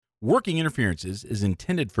Working Interferences is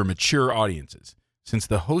intended for mature audiences. Since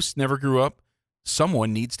the hosts never grew up,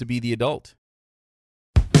 someone needs to be the adult.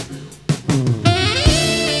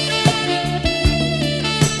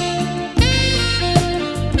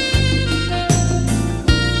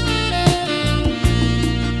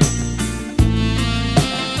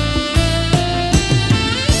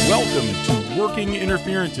 Welcome to Working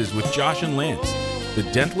Interferences with Josh and Lance, the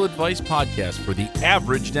dental advice podcast for the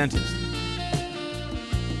average dentist.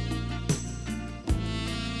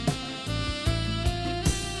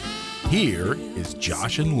 Here is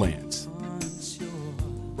Josh and Lance.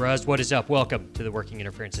 Bros, what is up? Welcome to the Working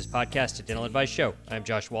Interferences podcast, a dental advice show. I'm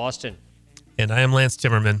Josh Wollaston. And I am Lance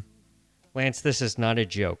Timmerman. Lance, this is not a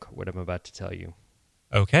joke, what I'm about to tell you.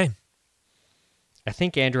 Okay. I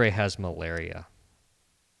think Andre has malaria.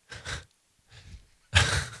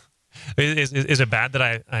 Is it bad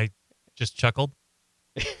that I just chuckled?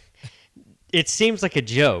 It seems like a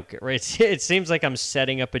joke, right? It seems like I'm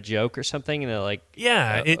setting up a joke or something, and they're like,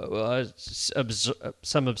 yeah,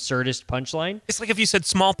 some absurdist punchline. It's like if you said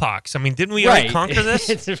smallpox. I mean, didn't we already conquer this?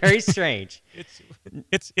 It's very strange.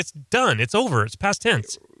 It's done. It's over. It's past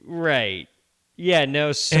tense. Right. Yeah.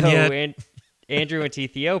 No. So Andrew went to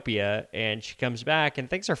Ethiopia, and she comes back, and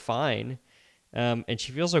things are fine. And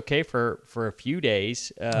she feels okay for a few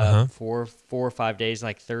days, 4 or 5 days,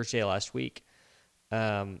 like Thursday last week.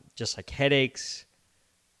 Just like headaches,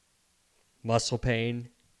 muscle pain,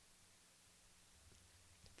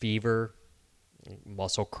 fever,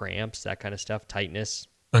 muscle cramps, that kind of stuff, tightness.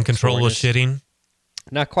 Uncontrollable soreness. shitting?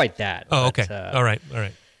 Not quite that. Oh, but, okay. All right.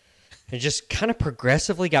 It just kind of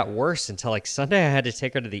progressively got worse until like Sunday I had to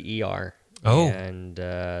take her to the ER. Oh. And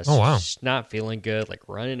oh, wow. She's not feeling good, like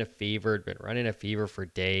running a fever, been running a fever for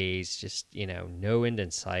days, just, no end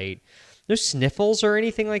in sight. No sniffles or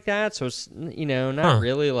anything like that, so it's, not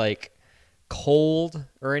really like cold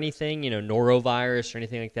or anything, norovirus or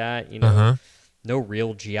anything like that, no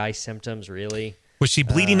real GI symptoms, really. Was she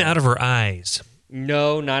bleeding out of her eyes?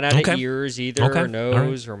 No, not out of ears either, or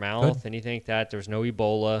nose or mouth, Good. anything like that. There's no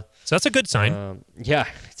Ebola. So that's a good sign. Yeah,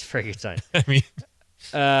 it's a very good sign. I mean...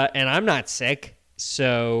 and I'm not sick,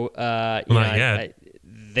 so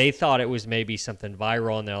they thought it was maybe something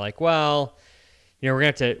viral, and they're like, well, we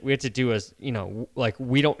have to do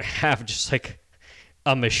we don't have just like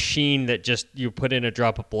a machine that just you put in a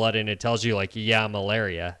drop of blood and it tells you like, yeah,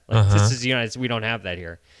 malaria. Like this is the United States, we don't have that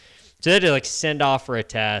here. So they had to like send off for a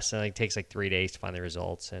test, and it takes like 3 days to find the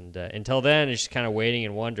results. And until then, it's just kind of waiting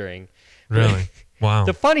and wondering. Really? Wow.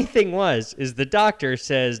 The funny thing is the doctor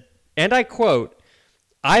says, and I quote,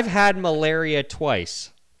 "I've had malaria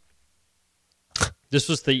twice." This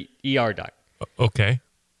was the ER doc. Okay.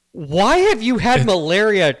 Why have you had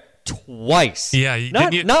malaria twice? Yeah.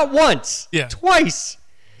 Not once. Yeah. Twice.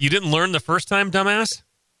 You didn't learn the first time, dumbass?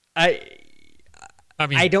 I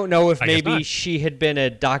mean, I don't know if maybe she had been a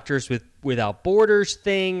Doctors Without Borders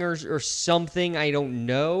thing or something. I don't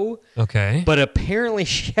know. Okay. But apparently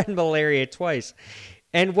she had malaria twice.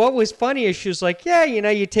 And what was funny is she was like, yeah,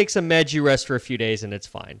 you take some meds, you rest for a few days, and it's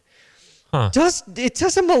fine. Huh.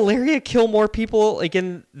 Doesn't malaria kill more people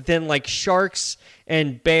than like sharks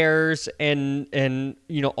and bears and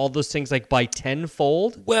all those things like by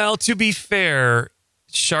tenfold? Well, to be fair,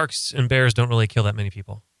 sharks and bears don't really kill that many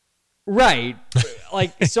people. Right.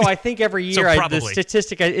 So I think every year the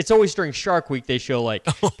statistic, it's always during Shark Week, they show like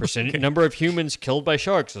number of humans killed by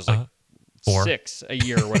sharks. It's like 4 6 a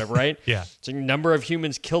year or whatever, right? Yeah. So number of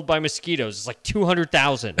humans killed by mosquitoes is like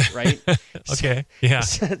 200,000, right? Okay. Yeah.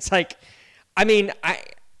 So it's like, I mean, I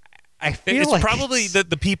feel it's like probably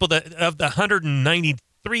the people that of the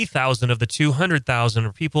 193,000 of the 200,000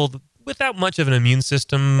 are people without much of an immune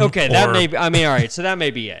system. Okay, that may be, all right, so that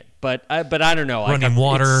may be it. But I don't know. Running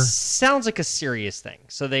water. It sounds like a serious thing.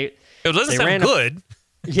 So it doesn't sound good.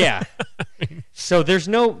 Yeah. So there's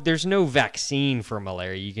no vaccine for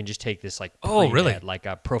malaria. You can just take this like really? Like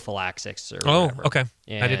a prophylaxis or whatever. Okay.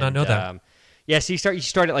 I did not know that. So you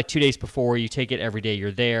start it like 2 days before. You take it every day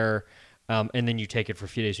you're there, and then you take it for a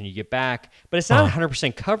few days when you get back. But it's not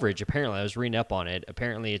 100% coverage. Apparently, I was reading up on it.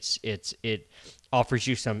 Apparently, it offers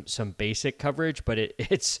you some basic coverage, but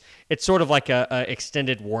it's sort of like a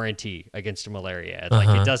extended warranty against malaria.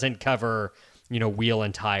 Like it doesn't cover wheel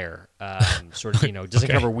and tire, doesn't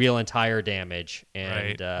cover wheel and tire damage,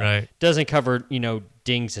 and doesn't cover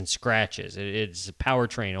dings and scratches. It's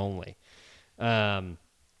powertrain only. So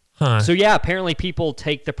yeah, apparently people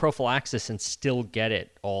take the prophylaxis and still get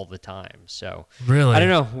it all the time. So really, I don't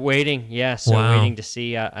know. Waiting, yeah. So wow. Waiting to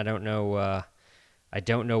see. I don't know. I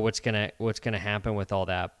don't know what's gonna happen with all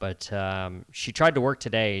that. But she tried to work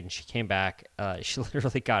today, and she came back. She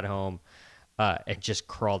literally got home. and just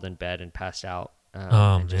crawled in bed and passed out.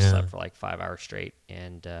 Oh, And just man. slept for like 5 hours straight.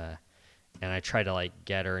 And I tried to like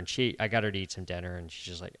get her, and I got her to eat some dinner, and she's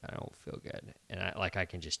just like, I don't feel good. And I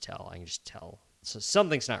can just tell. So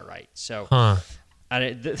something's not right. So Huh.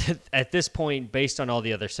 at this point, based on all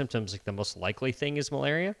the other symptoms, like the most likely thing is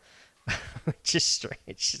malaria. It's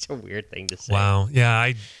just a weird thing to say. Wow.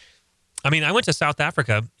 Yeah. I mean, I went to South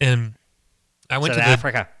Africa, and I went South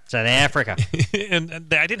to Africa. and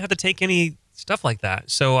I didn't have to take any stuff like that.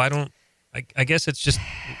 So I guess it's just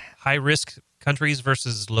high risk countries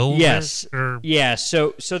versus low Yes. risk. Or, Yeah.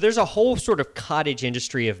 So there's a whole sort of cottage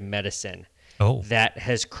industry of medicine oh. that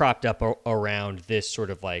has cropped up around this sort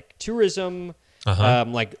of like tourism, Uh-huh.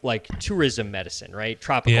 like tourism medicine, right?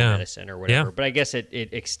 Tropical Yeah. medicine or whatever. Yeah. But I guess it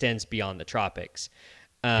extends beyond the tropics.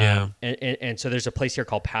 Yeah. And so there's a place here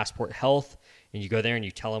called Passport Health, and you go there and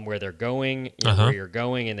you tell them where they're going, Uh-huh. where you're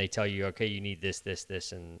going, and they tell you, okay, you need this, this,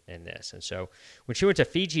 this, and this. And so when she went to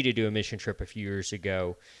Fiji to do a mission trip a few years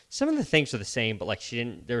ago, some of the things are the same, but like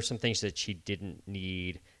there were some things that she didn't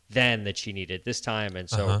need then that she needed this time. And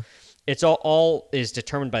so Uh-huh. it's all is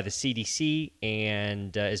determined by the CDC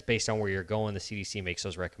and is based on where you're going. The CDC makes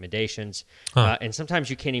those recommendations, and sometimes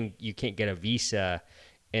you can't get a visa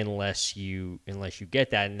unless you get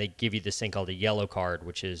that, and they give you this thing called a yellow card,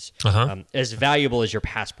 which is as valuable as your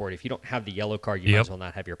passport. If you don't have the yellow card, you might as well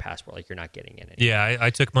not have your passport. Like you're not getting in it. Yeah. I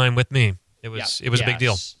took mine with me. It was a big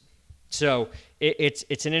deal. So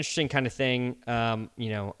it's an interesting kind of thing. I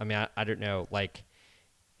mean, I don't know, like.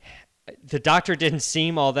 The doctor didn't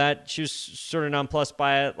seem all that. She was sort of nonplussed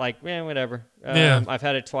by it, like, whatever. Yeah. I've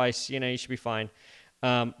had it twice. You should be fine.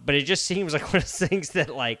 But it just seems like one of those things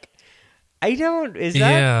that, like, is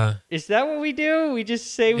that what we do? We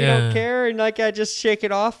just say we don't care, and like I just shake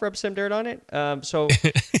it off, rub some dirt on it. So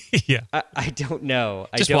Yeah. I don't know.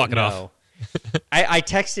 Just I don't walk it know. off. I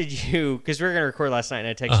texted you because we were going to record last night, and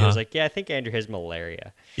I texted you. I was like, I think Andrew has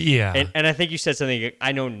malaria. Yeah. And I think you said something like,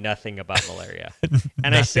 I know nothing about malaria.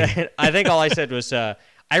 And I think all I said was, I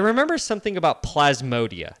remember something about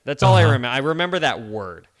plasmodia. That's all I remember. I remember that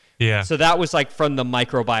word. Yeah. So that was like from the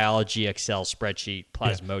microbiology Excel spreadsheet.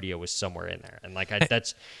 Plasmodia was somewhere in there. And like,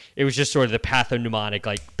 it was just sort of the pathognomonic,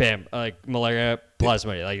 like, bam, like malaria,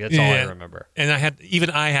 plasmodia. Like, that's all I remember. And I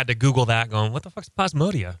had to Google that, going, what the fuck's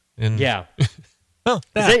plasmodia? And Yeah. oh,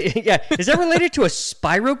 that. Is that related to a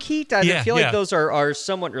spirochete? I feel like yeah. those are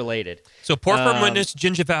somewhat related. So porphyromonas,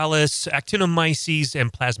 gingivalis, actinomyces,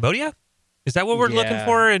 and plasmodia? Is that what we're looking Yeah.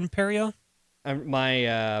 for in perio?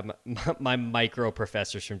 My micro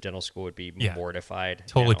professors from dental school would be mortified.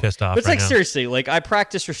 Totally pissed off But it's right like now. seriously, like I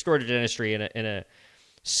practice restorative dentistry in a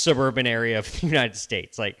suburban area of the United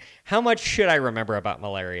States. Like, how much should I remember about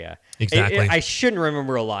malaria? Exactly. I shouldn't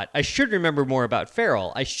remember a lot. I should remember more about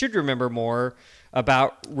feral. I should remember more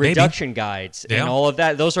about reduction guides and all of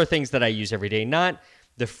that. Those are things that I use every day, not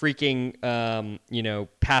the freaking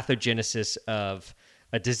pathogenesis of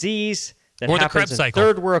a disease that Or the happens Krebs in cycle.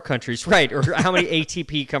 third world countries, right? Or how many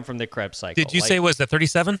ATP come from the Krebs cycle? Did you say was that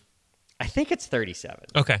 37? I think it's 37.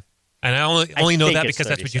 Okay. And I only know think that it's because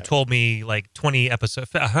that's what you 37. told me like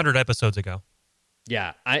 100 episodes ago.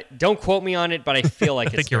 Yeah, I don't quote me on it, but I feel like I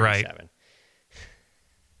it's think you're right. 37.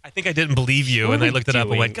 I think I didn't believe you, What and are I we looked it up and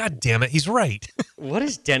doing? went, God damn it, he's right. What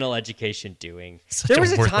is dental education doing? Such There a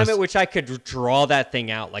was a time worthless- at which I could draw that thing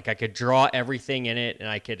out. Like I could draw everything in it, and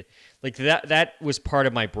I could like that was part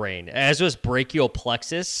of my brain. As was brachial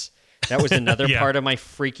plexus. That was another Yeah. part of my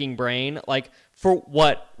freaking brain. Like for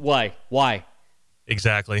what? Why?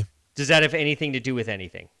 Exactly. Does that have anything to do with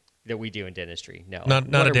anything that we do in dentistry? No. Not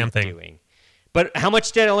What a are damn we thing. Doing? But how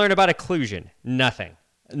much did I learn about occlusion? Nothing.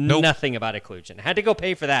 Nope. Nothing about occlusion. I had to go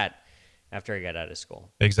pay for that after I got out of school.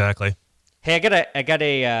 Exactly. Hey, I got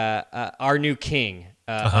a our new king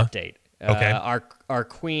update. Okay. Our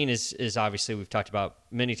queen is obviously we've talked about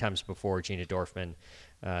many times before, Gina Dorfman,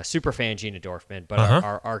 super fan Gina Dorfman, but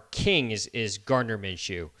our king is Gardner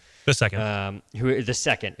Minshew. The second. The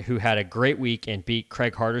second, who had a great week and beat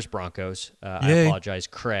Craig Harder's Broncos. I Yay. apologize,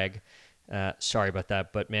 Craig. Sorry about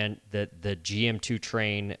that, but man, the GM2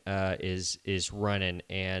 train is running,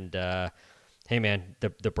 and hey, man,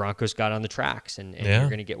 the Broncos got on the tracks, and you're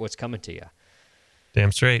going to get what's coming to you.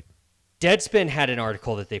 Damn straight. Deadspin had an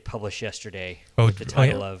article that they published yesterday with the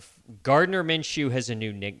title of "Gardner Minshew has a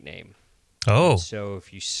new nickname." Oh. So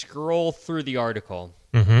if you scroll through the article,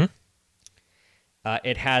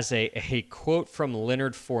 it has a quote from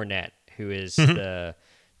Leonard Fournette, who is the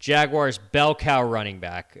Jaguars' bell cow running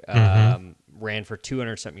back, ran for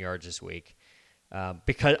 200-something yards this week.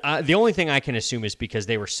 Because the only thing I can assume is because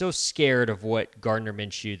they were so scared of what Gardner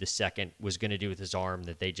Minshew II was going to do with his arm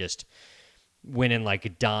that they just went in like a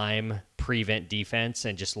dime prevent defense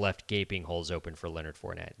and just left gaping holes open for Leonard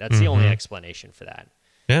Fournette. That's the only explanation for that.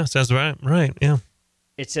 Yeah, sounds right. Right, yeah.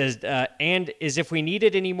 It says, and as if we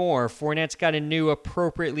needed any more, Fournette's got a new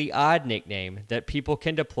appropriately odd nickname that people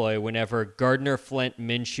can deploy whenever Gardner Flint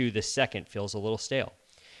Minshew II feels a little stale.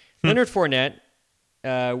 Leonard Fournette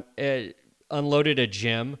unloaded a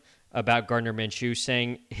gem about Gardner Minshew,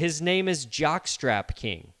 saying his name is Jockstrap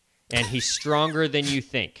King, and he's stronger than you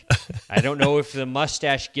think. I don't know if the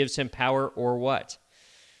mustache gives him power or what.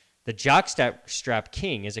 The Jockstrap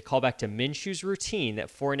King is a callback to Minshew's routine that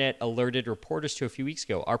Fournette alerted reporters to a few weeks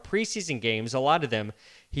ago. Our preseason games, a lot of them,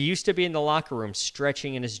 he used to be in the locker room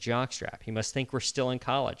stretching in his jockstrap. He must think we're still in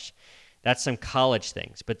college. That's some college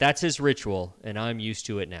things, but that's his ritual, and I'm used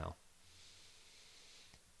to it now.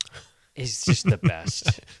 He's just the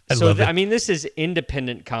best. I mean, this is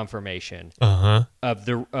independent confirmation of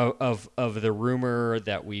the rumor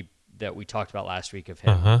that we talked about last week of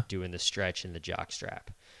him doing the stretch in the jockstrap.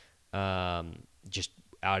 Just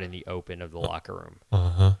out in the open of the locker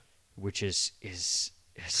room, which is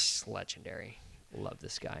legendary. Love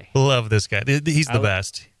this guy. Love this guy. He's the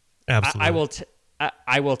best. Absolutely.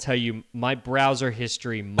 I will tell you, my browser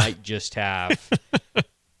history might just have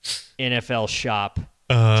NFL Shop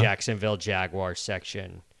Jacksonville Jaguars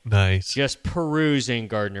section. Nice. Just perusing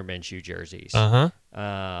Gardner Minshew jerseys. I'm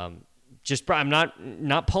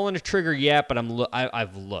not pulling a trigger yet, but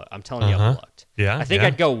I've looked. I'm telling you, I've looked. Yeah, I think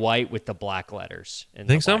I'd go white with the black letters and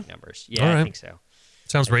the black numbers. Yeah, right. I think so.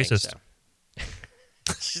 Sounds racist.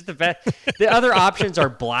 It's just the best. The other options are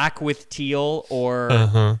black with teal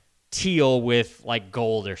or teal with like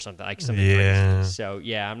gold or something crazy. So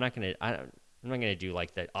yeah, I'm not gonna do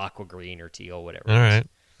like the aqua green or teal, whatever. All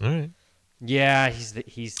right. Yeah,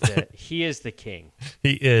 he is the king.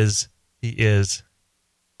 He is.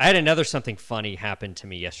 I had another something funny happen to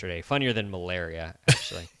me yesterday. Funnier than malaria,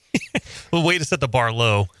 actually. Well, way to set the bar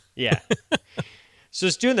low. Yeah. So I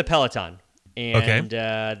was doing the Peloton and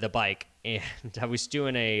the bike, and I was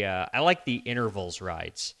doing I like the intervals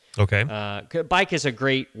rides. Okay. Bike is a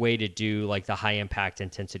great way to do like the high impact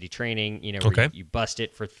intensity training, where you bust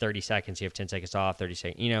it for 30 seconds, you have 10 seconds off, 30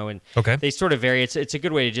 seconds, and they sort of vary. It's a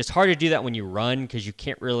good way to just hard to do that when you run because you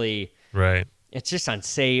can't really. Right. It's just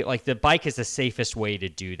unsafe. Like the bike is the safest way to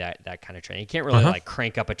do that kind of training. You can't really like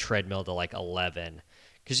crank up a treadmill to like 11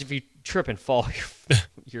 because if you trip and fall,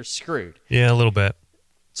 you're screwed. Yeah, a little bit.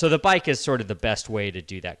 So the bike is sort of the best way to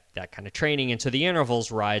do that kind of training. And so the intervals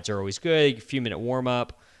rides are always good. A few minute warm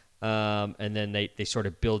up, and then they sort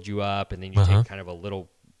of build you up, and then you take kind of a little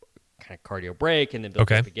kind of cardio break, and then build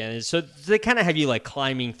you up again. And so they kind of have you like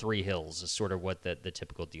climbing 3 hills is sort of what the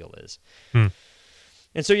typical deal is.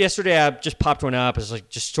 And so yesterday I just popped one up. It was like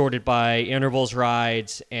just sorted by intervals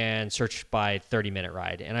rides and searched by 30-minute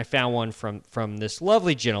ride. And I found one from this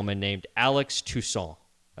lovely gentleman named Alex Toussaint.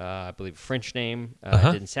 I believe a French name.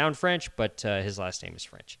 Didn't sound French, but his last name is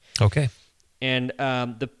French. Okay. And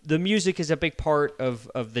the music is a big part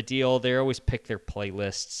of the deal. They always pick their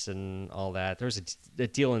playlists and all that. There was a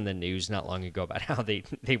deal in the news not long ago about how they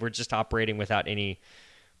were just operating without any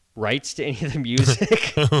rights to any of the music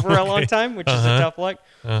for a long time, which is a tough look.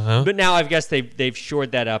 But now I guess they've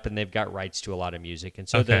shored that up and they've got rights to a lot of music. And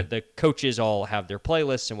so the coaches all have their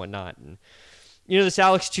playlists and whatnot. And this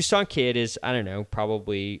Alex Toussaint kid is, I don't know,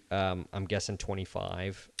 probably I'm guessing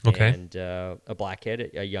 25. And a black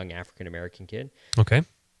kid, a young African American kid. Okay.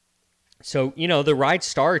 So the ride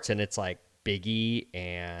starts and it's like Biggie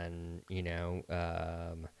and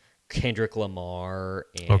Kendrick Lamar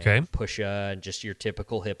and Pusha and just your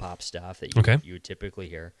typical hip hop stuff that you would typically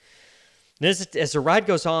hear. And as the ride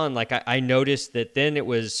goes on, like I noticed that then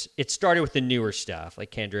it started with the newer stuff like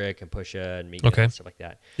Kendrick and Pusha and Meek and stuff like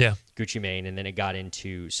that. Yeah. Gucci Mane, and then it got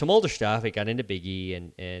into some older stuff. It got into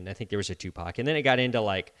Biggie and I think there was a Tupac, and then it got into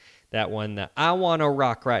like that one that I want to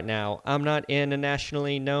rock right now. I'm not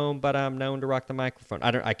internationally known, but I'm known to rock the microphone.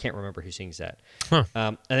 I can't remember who sings that.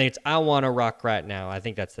 I think it's I want to rock right now. I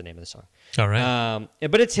think that's the name of the song. All right.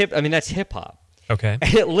 But it's hip. I mean, that's hip hop. Okay.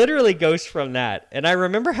 And it literally goes from that. And I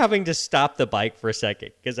remember having to stop the bike for a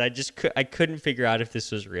second because I couldn't figure out if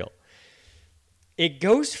this was real. It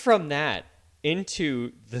goes from that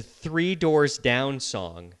into the 3 Doors Down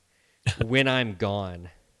song, When I'm Gone,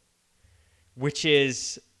 which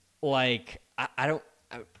is like, I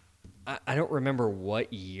don't remember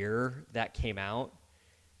what year that came out.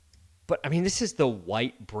 But I mean, this is the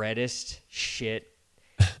white breadest shit.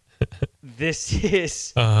 This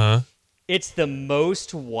is... It's the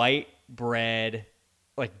most white bread,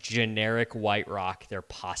 like generic white rock there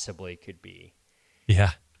possibly could be.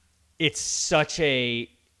 Yeah. It's such a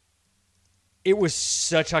it was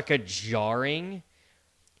such like a jarring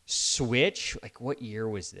switch. Like, what year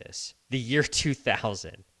was this? The year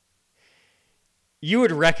 2000. You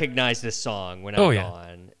would recognize this song when I'm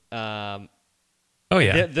gone. Oh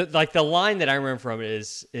yeah. The line that I remember from it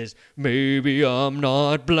is maybe I'm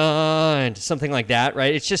not blind, something like that,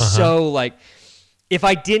 right? It's just so like, if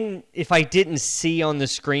I didn't see on the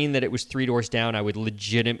screen that it was Three Doors Down, I would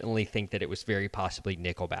legitimately think that it was very possibly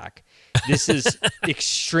Nickelback. This is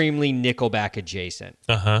extremely Nickelback adjacent.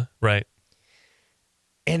 Right.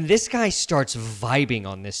 And this guy starts vibing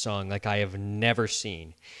on this song like I have never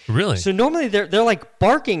seen. Really? So normally they're like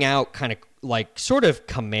barking out kind of like sort of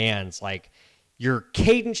commands, like your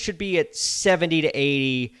cadence should be at 70 to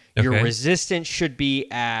 80, your resistance should be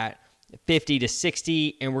at 50 to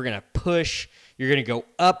 60, and we're going to push. You're going to go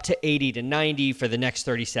up to 80 to 90 for the next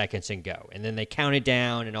 30 seconds and go. And then they count it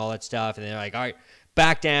down and all that stuff, and they're like, all right,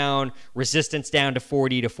 back down, resistance down to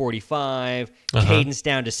 40 to 45, cadence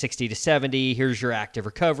down to 60 to 70. Here's your active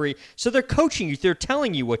recovery. So they're coaching you. They're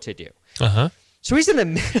telling you what to do. So he's in the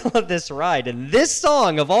middle of this ride, and this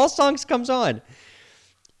song of all songs comes on.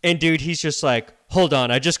 And dude, he's just like, hold on,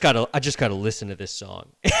 I just gotta listen to this song.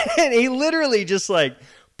 And he literally just like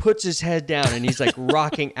puts his head down and he's like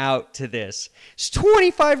rocking out to this. This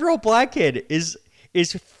 25-year-old black kid is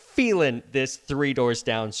feeling this Three Doors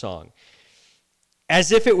Down song.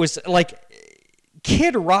 As if it was like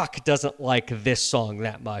Kid Rock doesn't like this song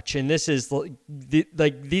that much, and this is like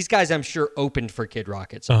these guys I'm sure opened for Kid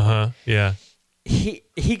Rock at some point. Yeah. He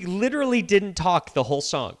literally didn't talk the whole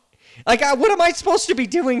song. Like, what am I supposed to be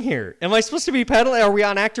doing here? Am I supposed to be pedaling? Are we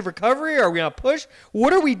on active recovery? Are we on push?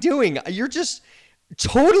 What are we doing? You're just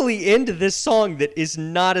totally into this song that is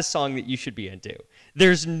not a song that you should be into.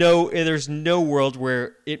 There's no world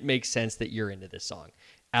where it makes sense that you're into this song.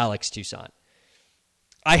 Alex Toussaint.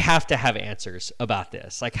 I have to have answers about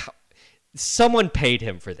this. Like, someone paid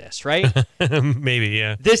him for this, right? Maybe,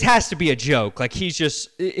 yeah. This has to be a joke. Like,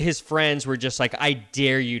 his friends were just like, I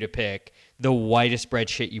dare you to pick the whitest bread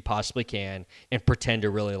shit you possibly can and pretend to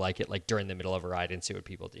really like it, like during the middle of a ride, and see what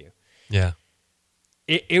people do. Yeah.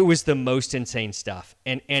 It was the most insane stuff.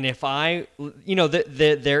 And if I,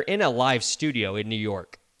 they're in a live studio in New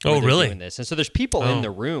York. Oh, really? Doing this. And so there's people in the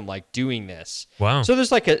room like doing this. Wow. So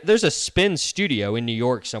there's a spin studio in New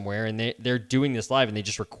York somewhere, and they're doing this live, and they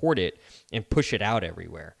just record it and push it out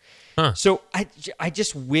everywhere. So I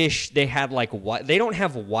just wish they had they don't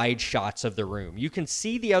have wide shots of the room. You can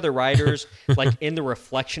see the other riders like in the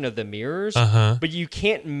reflection of the mirrors, but you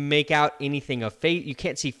can't make out anything of face. You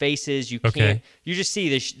can't see faces. You can't. You just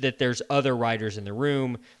see that there's other riders in the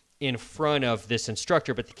room in front of this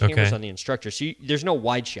instructor, but the camera's on the instructor, so there's no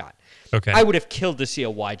wide shot. I would have killed to see a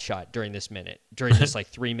wide shot during this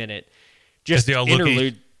 3 minute just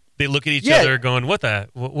interlude. They look at each other going, what's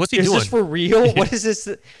he doing? Is this for real? What is this?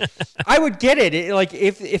 I would get it. Like,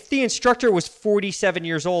 if the instructor was 47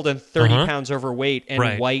 years old and 30 pounds overweight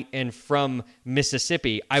and white and from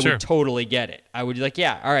Mississippi, I would totally get it. I would be like,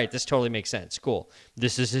 yeah, all right, this totally makes sense. Cool.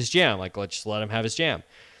 This is his jam. Like, let's just let him have his jam.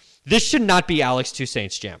 This should not be Alex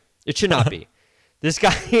Toussaint's jam. It should not be. This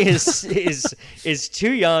guy is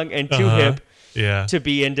too young and too hip to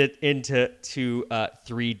be into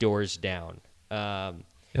Three Doors Down. So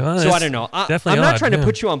I don't know. I'm not trying to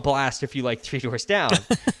put you on blast if you like Three Doors Down.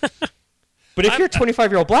 But if you're a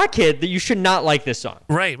 25-year-old black kid, that you should not like this song.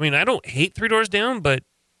 Right. I mean, I don't hate Three Doors Down, but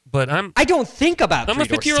I don't think about I'm Three a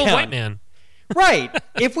Doors 50-year-old Down. white man. Right.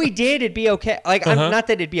 If we did, it'd be okay. Like, not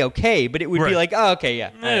that it'd be okay, but it would be like, oh, okay,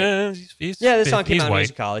 yeah. Right. This song came out when I was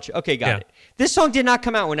in college. Okay, got it. This song did not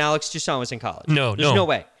come out when Alex Toussaint was in college. No, There's no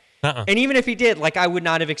way. And even if he did, like, I would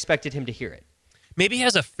not have expected him to hear it. Maybe he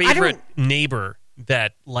has a favorite neighbor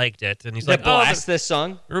that liked it, and he's like, blast this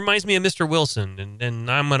song. It reminds me of Mr. Wilson, and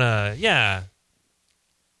I'm gonna,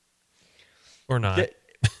 or not.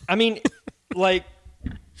 I mean, like,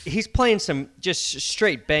 he's playing some just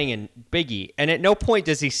straight banging Biggie, and at no point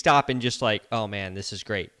does he stop and just like, oh man, this is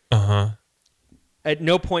great. At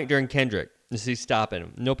no point during Kendrick is he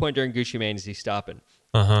stopping. No point during Gucci Mane is he stopping.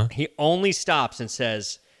 He only stops and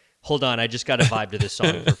says, hold on, I just got to vibe to this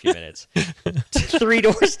song for a few minutes. Three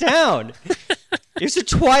Doors Down. It was a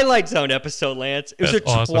Twilight Zone episode, Lance. It was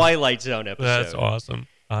awesome. Twilight Zone episode. That's awesome.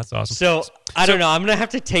 That's awesome. So, I don't know. I'm going to have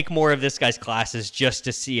to take more of this guy's classes just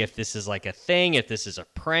to see if this is like a thing, if this is a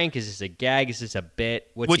prank, is this a gag, is this a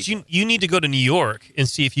bit? You need to go to New York and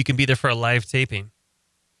see if you can be there for a live taping.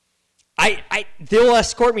 They'll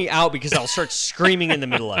escort me out because I'll start screaming in the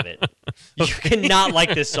middle of it. You cannot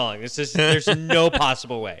like this song. There's no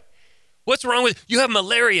possible way. What's wrong with you? Have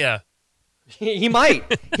malaria. He might.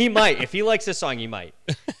 If he likes this song, he might.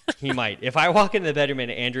 He might. If I walk into the bedroom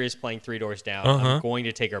and Andrea's playing Three Doors Down, I'm going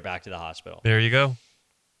to take her back to the hospital. There you go.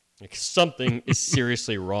 Like, something is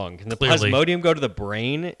seriously wrong. Can the Clearly. plasmodium go to the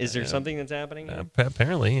brain? Is there something that's happening?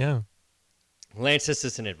 Apparently, yeah. Lance, this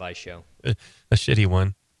is an advice show. A shitty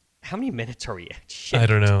one. How many minutes are we at? Shit, I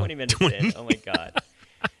don't know. 20 minutes in. Oh, my God.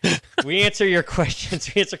 We answer your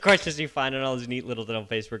questions. We answer questions you find on all those neat little dental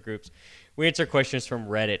Facebook groups. We answer questions from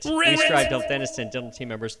Reddit. We strive to help dentists and dental team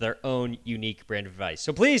members with their own unique brand of advice.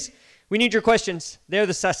 So please, we need your questions. They're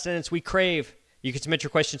the sustenance we crave. You can submit your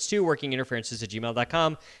questions to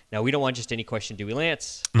workinginterferences@gmail.com. Now, we don't want just any question, do we,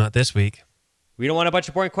 Lance? Not this week. We don't want a bunch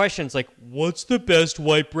of boring questions like, what's the best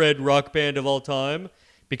white bread rock band of all time?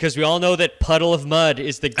 Because we all know that Puddle of Mud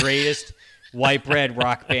is the greatest white bread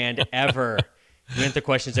rock band ever. We want the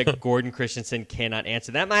questions that Gordon Christensen cannot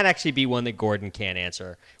answer. That might actually be one that Gordon can't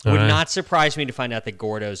answer. Would not surprise me to find out that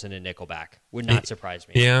Gordo's in a Nickelback. Would not surprise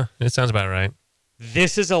me. Yeah, it sounds about right.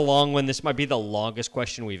 This is a long one. This might be the longest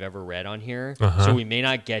question we've ever read on here. So we may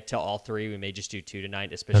not get to all three. We may just do two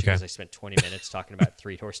tonight, especially because I spent 20 minutes talking about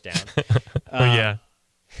Three Doors Down. Yeah.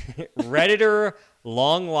 Redditor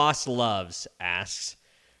Long Lost Loves asks,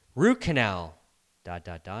 root canal, ...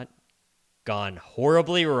 gone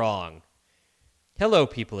horribly wrong. Hello,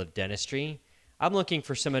 people of dentistry. I'm looking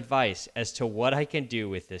for some advice as to what I can do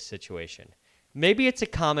with this situation. Maybe it's a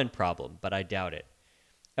common problem, but I doubt it.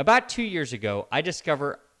 About 2 years ago, I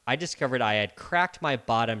discovered I had cracked my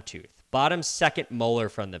bottom tooth, bottom second molar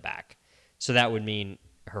from the back. So that would mean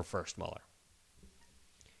her first molar.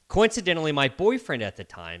 Coincidentally, my boyfriend at the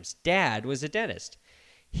time's dad was a dentist.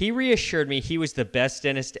 He reassured me he was the best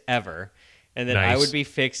dentist ever and that I would be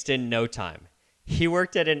fixed in no time. He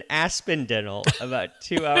worked at an Aspen Dental about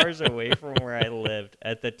 2 hours away from where I lived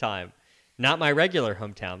at the time. Not my regular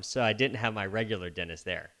hometown, so I didn't have my regular dentist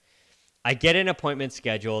there. I get an appointment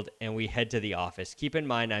scheduled, and we head to the office. Keep in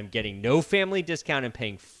mind, I'm getting no family discount and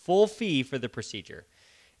paying full fee for the procedure.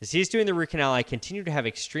 As he's doing the root canal, I continue to have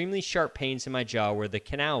extremely sharp pains in my jaw where the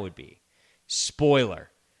canal would be. Spoiler.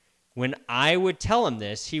 When I would tell him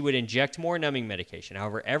this, he would inject more numbing medication.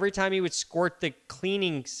 However, every time he would squirt the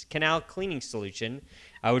canal cleaning solution,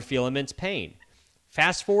 I would feel immense pain.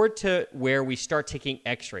 Fast forward to where we start taking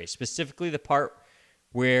x-rays, specifically the part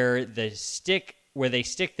where they stick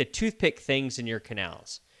the toothpick things in your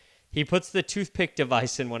canals. He puts the toothpick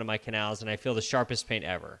device in one of my canals, and I feel the sharpest pain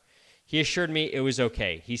ever. He assured me it was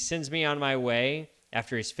okay. He sends me on my way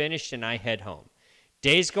after he's finished, and I head home.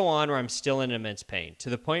 Days go on where I'm still in immense pain, to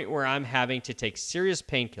the point where I'm having to take serious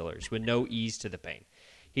painkillers with no ease to the pain.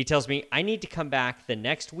 He tells me I need to come back the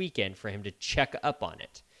next weekend for him to check up on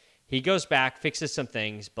it. He goes back, fixes some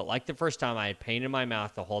things, but like the first time, I had pain in my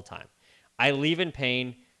mouth the whole time. I leave in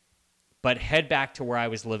pain, but head back to where I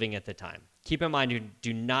was living at the time. Keep in mind, you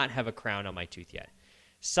do not have a crown on my tooth yet.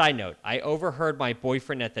 Side note, I overheard my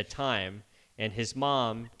boyfriend at the time and his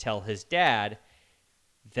mom tell his dad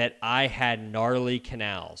that I had gnarly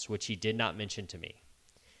canals, which he did not mention to me.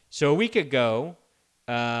 So a week ago,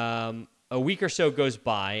 a week or so goes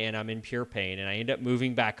by, and I'm in pure pain, and I end up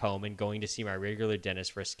moving back home and going to see my regular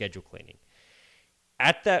dentist for a schedule cleaning.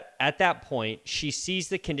 At that point, she sees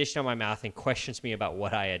the condition on my mouth and questions me about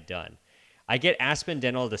what I had done. I get Aspen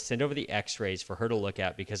Dental to send over the x-rays for her to look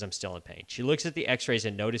at because I'm still in pain. She looks at the x-rays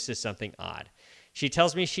and notices something odd. She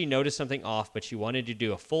tells me she noticed something off, but she wanted to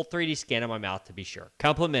do a full 3D scan of my mouth to be sure.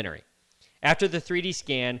 Complimentary. After the 3D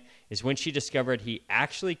scan is when she discovered he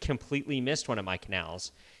actually completely missed one of my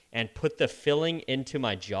canals and put the filling into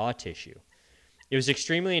my jaw tissue. It was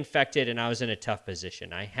extremely infected, and I was in a tough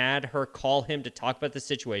position. I had her call him to talk about the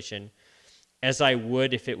situation as I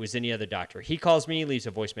would if it was any other doctor. He calls me, leaves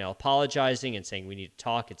a voicemail apologizing and saying we need to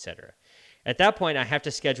talk, etc. At that point, I have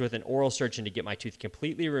to schedule with an oral surgeon to get my tooth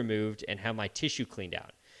completely removed and have my tissue cleaned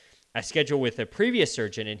out. I schedule with a previous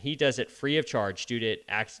surgeon, and he does it free of charge due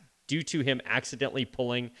to him accidentally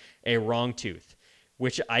pulling a wrong tooth,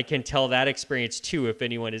 which I can tell that experience too if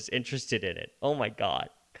anyone is interested in it. Oh my God.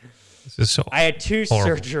 This is so I had two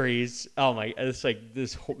horrible. surgeries. Oh my, it's like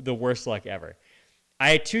the worst luck ever. I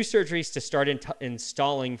had two surgeries to start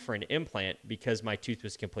installing for an implant because my tooth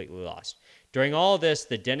was completely lost. During all of this,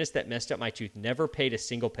 the dentist that messed up my tooth never paid a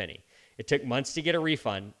single penny. It took months to get a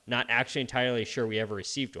refund, not actually entirely sure we ever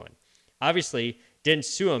received one. Obviously, didn't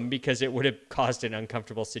sue him because it would have caused an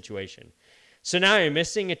uncomfortable situation. So now I'm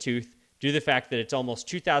missing a tooth due to the fact that it's almost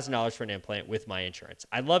 $2,000 for an implant with my insurance.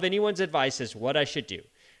 I'd love anyone's advice as to what I should do.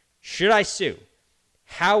 Should I sue?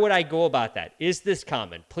 How would I go about that? Is this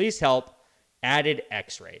common? Please help. Added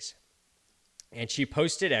x-rays. And she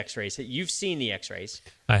posted x-rays. You've seen the x-rays.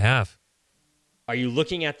 I have. Are you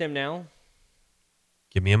looking at them now?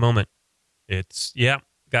 Give me a moment.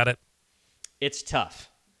 got it. It's tough.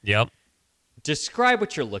 Yep. Describe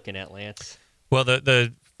what you're looking at, Lance. Well,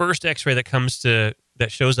 the first X-ray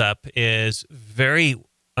that shows up is very,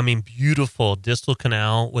 beautiful distal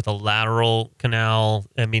canal with a lateral canal.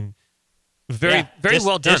 Very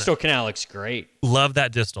well done. Distal canal looks great. Love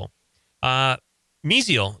that distal.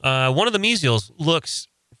 Mesial. One of the mesials looks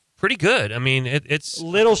pretty good. It's A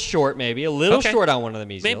little short, maybe. A little Okay. short on one of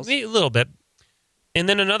the mesials. maybe a little bit. And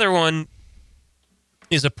then another one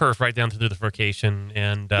is a perf right down through the furcation,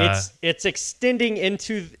 and It's extending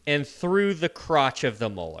into and through the crotch of the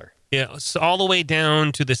molar. yeah, so all the way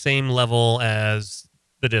down to the same level as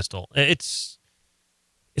the distal. It's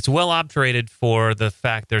well obturated for the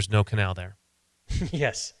fact there's no canal there.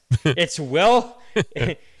 Yes. It's well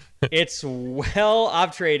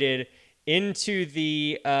obturated into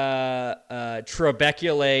the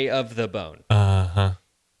trabeculae of the bone. Uh-huh.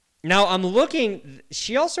 Now I'm looking.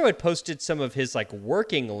 She also had posted some of his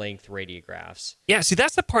working length radiographs. Yeah, see,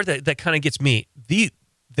 that's the part that kind of gets me.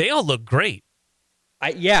 They all look great.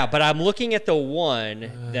 But I'm looking at the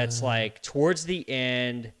one that's towards the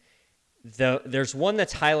end. There's one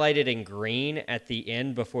that's highlighted in green at the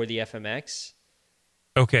end before the FMX.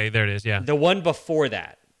 Okay, there it is. Yeah. The one before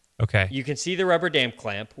that, Okay. you can see the rubber dam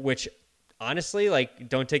clamp, which honestly,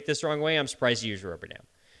 don't take this the wrong way, I'm surprised you use a rubber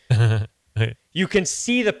dam. You can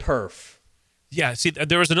see the perf. Yeah. See,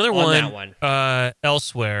 there was another On one, that one.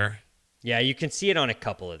 elsewhere. Yeah, you can see it on a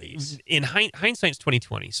couple of these. In hindsight's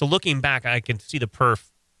 2020. So looking back, I can see the perf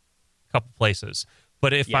a couple places.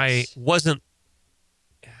 But if I Yes. wasn't,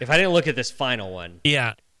 If I didn't look at this final one,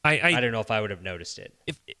 yeah, I don't know if I would have noticed it.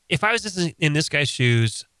 if I was just in this guy's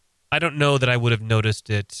shoes, I don't know that I would have noticed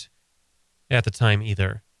it at the time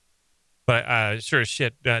either. But sure as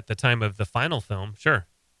shit, at the time of the final film, sure.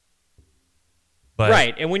 But,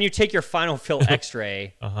 Right, and when you take your final fill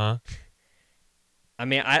X-ray, Uh-huh.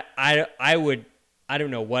 I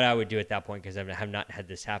don't know what I would do at that point because I have not had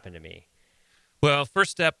this happen to me. Well,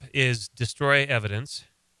 first step is destroy evidence.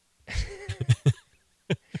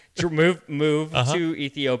 Move Uh-huh. to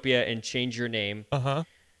Ethiopia and change your name Uh-huh.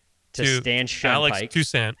 to Stan Alex Schoenpike.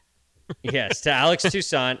 Toussaint. Yes, to Alex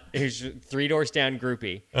Toussaint, who's 3 doors down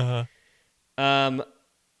groupie. Uh-huh.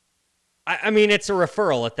 It's a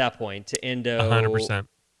referral at that point to Endo. 100%.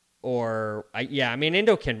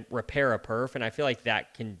 Endo can repair a perf, and I feel like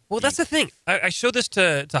that can. Well, that's the thing. I showed this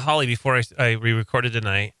to Holly before I re-recorded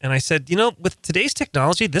tonight, and I said, with today's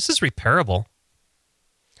technology, this is repairable.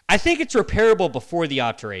 I think it's repairable before the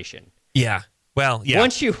obturation. Yeah. Well, yeah.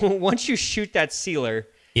 Once you shoot that sealer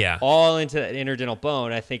Yeah. all into that interdental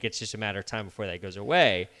bone, I think it's just a matter of time before that goes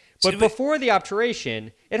away. But See, before the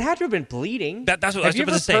obturation, it had to have been bleeding. That's what I have was you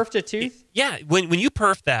about ever to say. perfed a tooth? Yeah. When you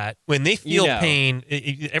perf that, when they feel know. pain,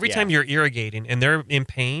 every Yeah. time you're irrigating and they're in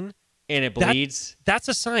pain, And it bleeds. that's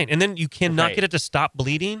a sign. And then you cannot Right. get it to stop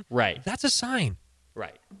bleeding. Right. That's a sign.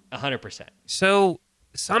 Right. 100%. So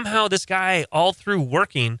somehow this guy, all through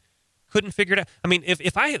working, couldn't figure it out.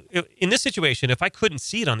 If in this situation, if I couldn't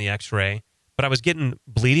see it on the X-ray, but I was getting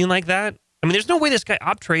bleeding like that, there's no way this guy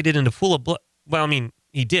obturated into full of blood. Well,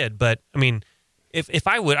 he did, but if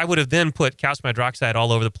I would have then put calcium hydroxide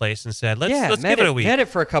all over the place and said, let's give it a week. Med it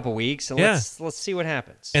for a couple weeks, and Yeah. let's see what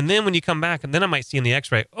happens. And then when you come back, and then I might see in the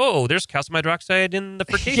X-ray, oh, there's calcium hydroxide in the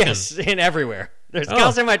furcation. Yes, and everywhere. There's Oh.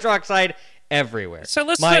 calcium hydroxide everywhere. So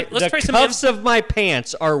let's the try some cuffs of my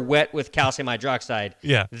pants are wet with calcium hydroxide.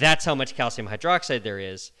 Yeah. That's how much calcium hydroxide there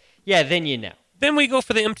is. Yeah, then you know. Then we go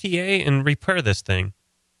for the MTA and repair this thing.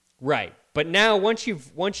 Right. But now once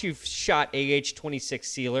you've shot AH-26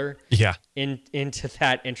 sealer Yeah. into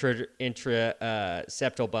that intra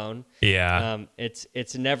septal bone, Yeah.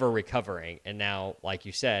 it's never recovering. And now, like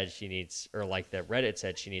you said, she needs, or like the Reddit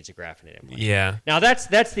said, she needs a graphic implant. Yeah. Now that's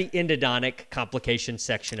the endodontic complication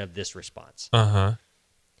section of this response. Uh-huh.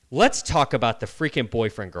 Let's talk about the freaking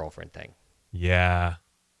boyfriend-girlfriend thing. Yeah.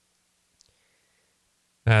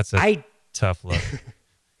 That's a tough look.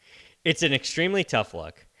 It's an extremely tough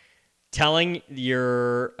look. Telling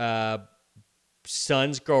your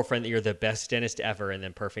son's girlfriend that you're the best dentist ever and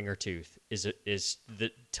then perfing her tooth is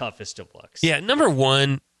the toughest of looks. Yeah, number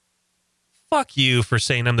one, fuck you for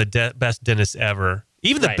saying I'm the best dentist ever.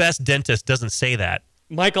 Even the Right. best dentist doesn't say that.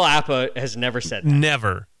 Michael Appa has never said that.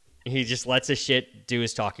 Never. He just lets his shit do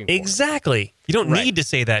his talking for him. Exactly. You don't Right. need to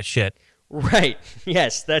say that shit. Right.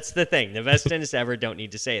 Yes, that's the thing. The best dentists ever don't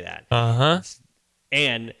need to say that. Uh-huh.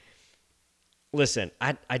 And listen,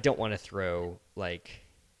 I don't want to throw what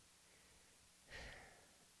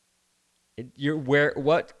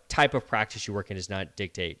type of practice you work in does not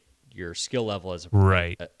dictate your skill level as a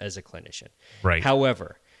Right. as a clinician. Right.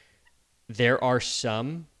 However, there are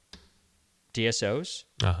some DSOs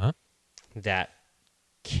Uh-huh. that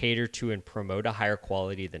cater to and promote a higher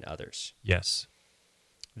quality than others. Yes.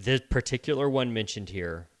 The particular one mentioned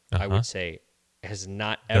here, I Uh-huh. would say, has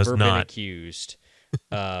not Does ever been not. accused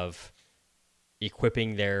of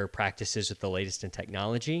equipping their practices with the latest in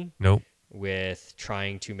technology, Nope. with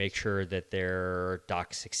trying to make sure that their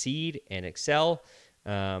docs succeed and excel,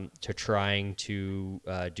 to trying to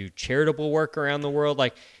do charitable work around the world.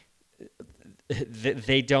 Like,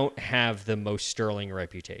 they don't have the most sterling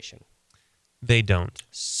reputation. They don't.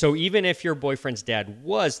 So even if your boyfriend's dad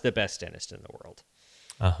was the best dentist in the world,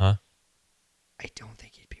 Uh-huh. I don't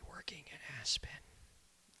think he'd be working at Aspen.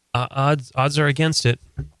 Odds are against it.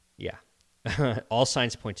 Yeah. All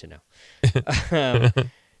signs point to no.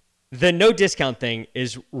 The no discount thing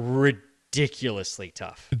is ridiculously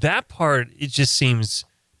tough. That part, it just seems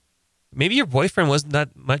maybe your boyfriend wasn't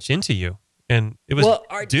that much into you, and it was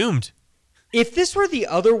doomed. If this were the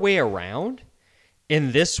other way around,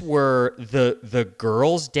 and this were the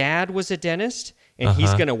girl's dad was a dentist, and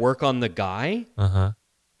he's going to work on the guy,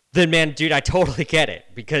 then, man, dude, I totally get it,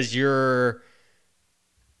 because you're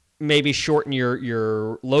maybe shorten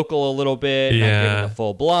your local a little bit, not giving a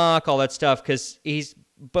full block, all that stuff, because he's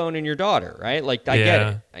boning your daughter, right? Like, I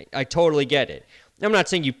get it. I totally get it. I'm not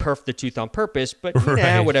saying you perf the tooth on purpose, but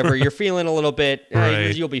whatever. You're feeling a little bit,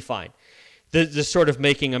 you'll be fine. The sort of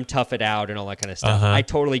making them tough it out and all that kind of stuff. I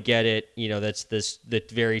totally get it. You know, that's the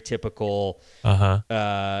very typical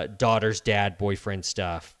daughter's dad, boyfriend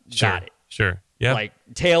stuff. Sure. Got it. Sure. Yeah. Like,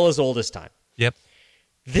 tale as old as time. Yep.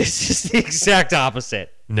 This is the exact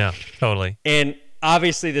opposite. No, totally. And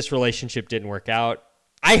obviously this relationship didn't work out.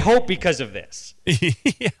 I hope because of this.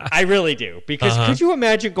 Yeah. I really do. Because could you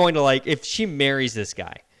imagine going to, like, if she marries this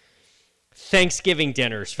guy, Thanksgiving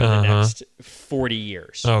dinners for the next 40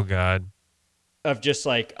 years. Oh, God. Of just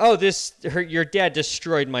like, oh, your dad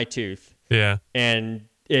destroyed my tooth. Yeah. And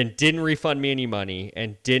didn't refund me any money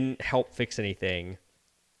and didn't help fix anything.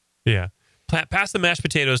 Yeah. Pass the mashed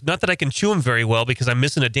potatoes. Not that I can chew them very well because I'm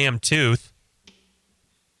missing a damn tooth.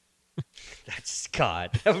 That's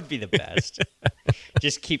God. That would be the best.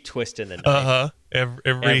 Just keep twisting the knife.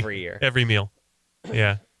 Every year. Every meal.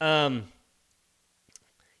 Yeah.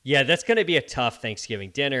 Yeah, that's going to be a tough Thanksgiving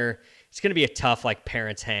dinner. It's going to be a tough, like,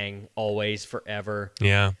 parents hang always forever.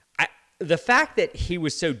 Yeah. The fact that he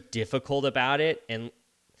was so difficult about it, and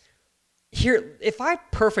here, if I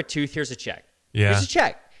perf a tooth, here's a check. Yeah. Here's a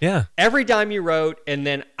check. Yeah. Every dime you wrote, and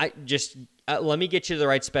then I just let me get you to the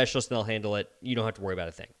right specialist, and they'll handle it. You don't have to worry about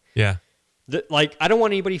a thing. Yeah. I don't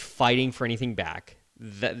want anybody fighting for anything back.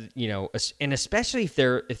 That, you know, and especially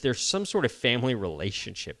if there's some sort of family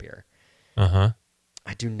relationship here.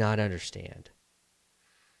 I do not understand.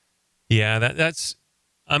 Yeah, that's.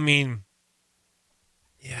 I mean,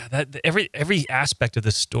 yeah, that every aspect of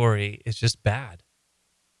the story is just bad.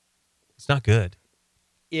 It's not good.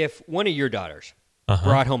 If one of your daughters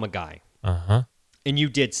brought home a guy, and you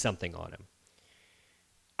did something on him,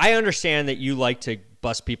 I understand that you like to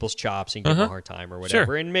bust people's chops and give them a hard time or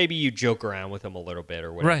whatever, and maybe you joke around with them a little bit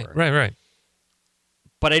or whatever. Right.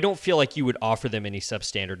 But I don't feel like you would offer them any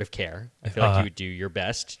substandard of care. I feel like you would do your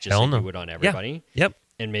best, just like you would on everybody. Yeah. Yep.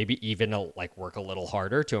 And maybe even like work a little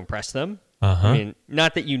harder to impress them. I mean,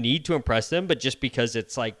 not that you need to impress them, but just because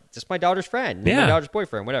it's like, just my daughter's friend, my daughter's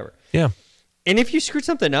boyfriend, whatever. Yeah. And if you screwed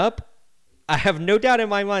something up, I have no doubt in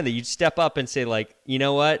my mind that you'd step up and say, like, you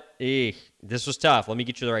know what? This was tough. Let me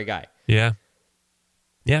get you the right guy. Yeah.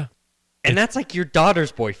 Yeah. And that's like your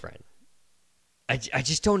daughter's boyfriend. I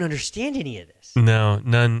just don't understand any of this. No,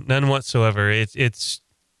 none whatsoever. It's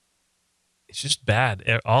just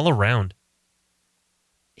bad all around.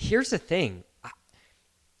 Here's the thing.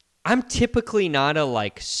 I'm typically not a,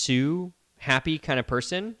 like, sue happy kind of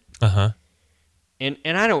person. And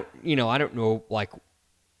I don't know, like,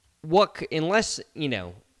 what, unless,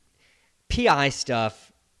 PI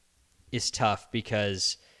stuff is tough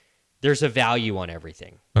because there's a value on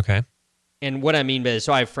everything. Okay. And what I mean by this,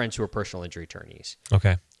 so I have friends who are personal injury attorneys.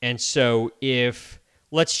 Okay. And so if,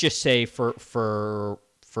 let's just say for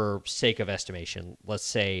sake of estimation, let's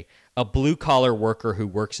say a blue-collar worker who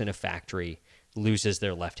works in a factory loses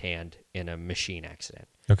their left hand in a machine accident.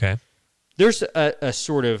 Okay. There's a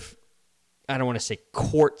sort of, I don't want to say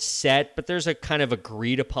court set, but there's a kind of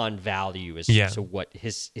agreed upon value as to what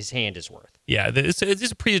his hand is worth. Yeah, it's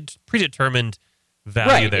a predetermined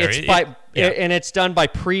value there. And it's done by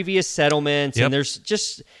previous settlements, and there's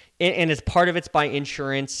just, and it's part of it's by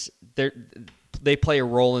insurance. They play a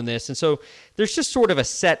role in this, and so there's just sort of a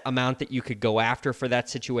set amount that you could go after for that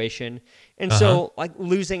situation. And so, like,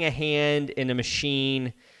 losing a hand in a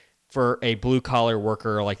machine, for a blue collar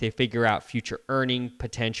worker, like they figure out future earning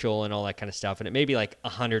potential and all that kind of stuff, and it may be like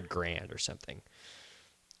 $100,000 or something.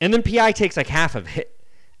 And then PI takes like half of it.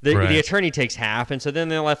 The attorney takes half, and so then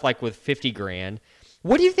they're left like with $50,000.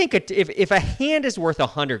 What do you think if a hand is worth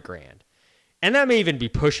 $100,000, and that may even be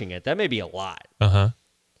pushing it? That may be a lot.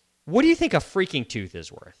 What do you think a freaking tooth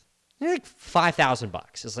is worth? Like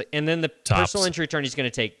 $5,000. It's like, and then the personal injury attorney is going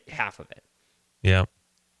to take half of it. Yeah.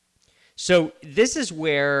 So this is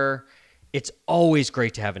where it's always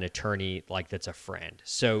great to have an attorney like that's a friend.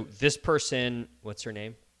 So this person, what's her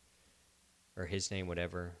name? Or his name,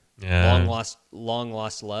 whatever. Yeah. Long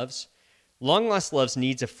Lost Loves. Long Lost Loves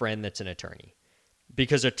needs a friend that's an attorney,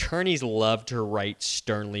 because attorneys love to write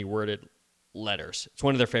sternly worded letters. It's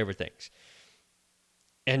one of their favorite things.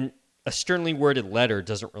 And a sternly worded letter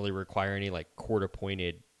doesn't really require any like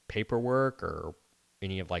court-appointed paperwork or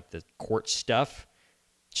any of like the court stuff.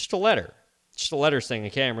 It's just a letter. Just a letter saying,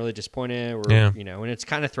 okay, I'm really disappointed, or and it's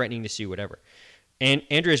kind of threatening to sue, whatever. And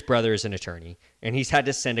Andrea's brother is an attorney, and he's had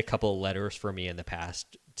to send a couple of letters for me in the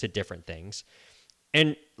past to different things.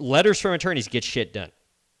 And letters from attorneys get shit done.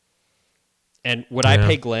 And what I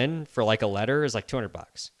pay Glenn for like a letter is like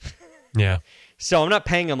 $200. Yeah. So I'm not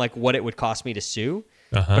paying him like what it would cost me to sue,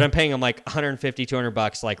 but I'm paying him like $150,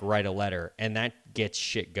 $200 like write a letter, and that gets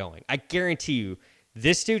shit going. I guarantee you,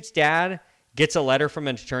 this dude's dad gets a letter from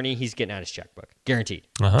an attorney, he's getting out his checkbook. Guaranteed.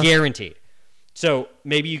 Guaranteed. So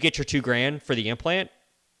maybe you get your $2,000 for the implant.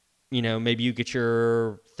 Maybe you get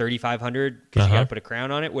your $3,500 because you got to put a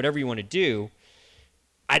crown on it. Whatever you want to do,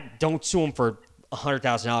 I don't sue him for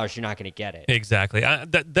 $100,000. You're not going to get it. Exactly.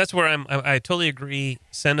 That's where I totally agree.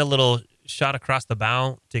 Send a little shot across the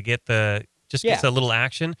bow to get just a little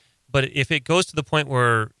action. But if it goes to the point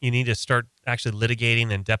where you need to start actually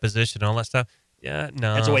litigating and deposition and all that stuff,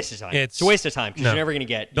 no, it's a waste of time. It's a waste of time because you're never going to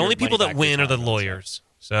get the only people that win are the lawyers.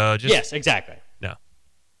 So yes, exactly. No,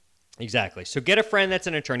 exactly. So get a friend that's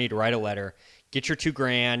an attorney to write a letter. Get your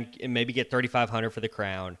 $2,000 and maybe get $3,500 for the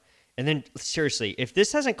crown. And then seriously, if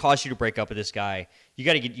this hasn't caused you to break up with this guy, you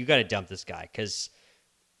got to dump this guy, because,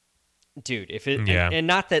 dude, and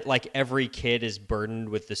not that like every kid is burdened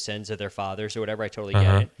with the sins of their fathers or whatever. I totally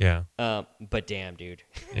get it. Yeah. But damn, dude.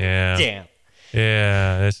 Yeah. Damn.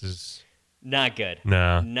 Yeah. This is not good.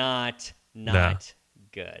 No. Not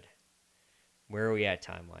good. Where are we at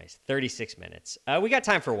time-wise? 36 minutes. We got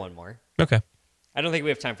time for one more. Okay. I don't think we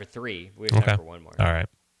have time for 3. We have time for one more. All right.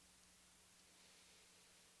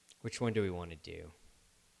 Which one do we want to do?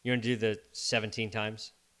 You want to do the 17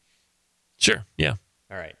 times? Sure. Yeah.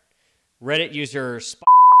 All right. Reddit user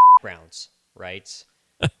Browns writes,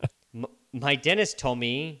 my dentist told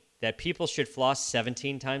me that people should floss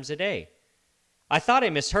 17 times a day. I thought I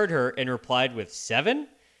misheard her and replied with 7.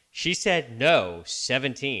 She said, no,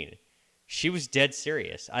 17. She was dead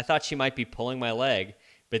serious. I thought she might be pulling my leg,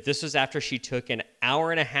 but this was after she took an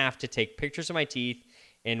hour and a half to take pictures of my teeth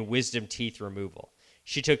and wisdom teeth removal.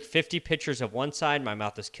 She took 50 pictures of one side. My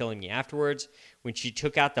mouth was killing me afterwards. When she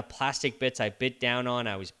took out the plastic bits I bit down on,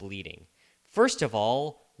 I was bleeding. First of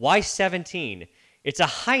all, why 17? It's a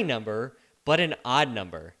high number, but an odd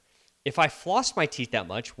number. If I flossed my teeth that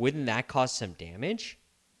much, wouldn't that cause some damage?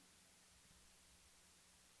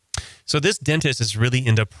 So this dentist is really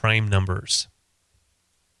into prime numbers.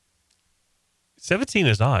 17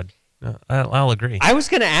 is odd. I'll agree. I was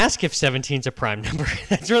going to ask if 17 is a prime number.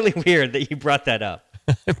 That's really weird that you brought that up.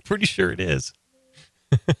 I'm pretty sure it is.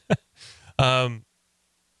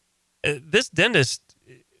 This dentist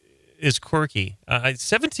is quirky.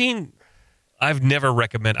 17, I've never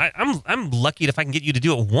recommended. I'm lucky if I can get you to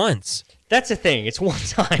do it once. That's the thing. It's one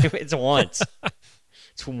time. It's once.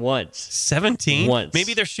 It's once. 17? Once.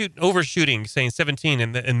 Maybe they're overshooting, saying 17,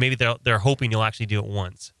 and maybe they're hoping you'll actually do it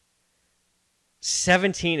once.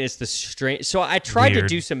 17 is the strange. So I tried to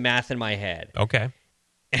do some math in my head. Okay.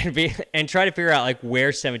 And try to figure out like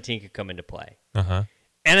where 17 could come into play. Uh-huh.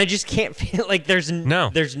 And I just can't feel like there's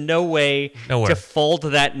no way Nowhere. to fold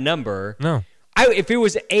that number. No. If it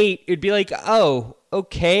was 8, it'd be like, oh,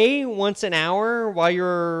 okay, once an hour while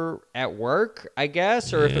you're at work, I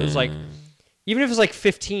guess. Or if it was like, even if it was like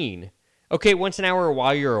 15, okay, once an hour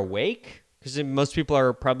while you're awake. Because most people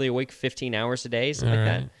are probably awake 15 hours a day, something like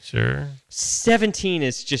that. Sure. 17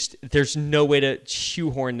 is just, there's no way to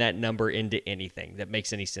shoehorn that number into anything that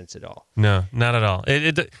makes any sense at all. No, not at all.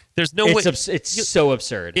 There's no way. It's so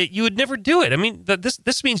absurd. You would never do it. I mean,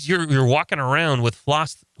 this means you're walking around with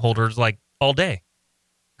floss holders like all day,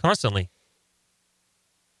 constantly.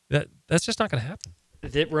 That's just not going to happen.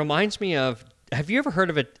 It reminds me of, have you ever heard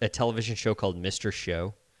of a television show called Mr.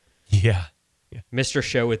 Show? Yeah. Mr.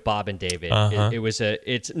 Show with Bob and David. Uh-huh.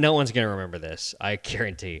 It's no one's gonna remember this. I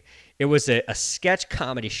guarantee. It was a sketch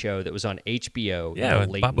comedy show that was on HBO. Yeah, in the with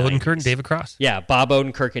late Bob 90s. Odenkirk and David Cross. Yeah, Bob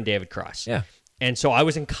Odenkirk and David Cross. Yeah. And so I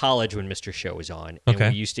was in college when Mr. Show was on, and Okay.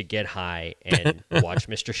 we used to get high and watch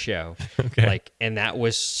Mr. Show. Okay. And that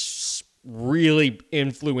was really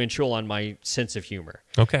influential on my sense of humor.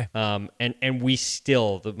 Okay. And we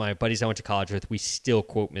still, my buddies I went to college with, we still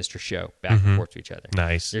quote Mr. Show back and forth to each other.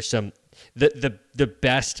 Nice. There's some the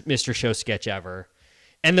best Mr. Show sketch ever.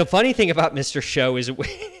 And the funny thing about Mr. Show is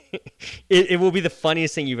it will be the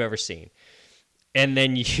funniest thing you've ever seen. And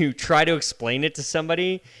then you try to explain it to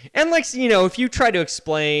somebody. And if you try to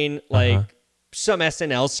explain some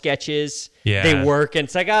SNL sketches, Yeah. they work and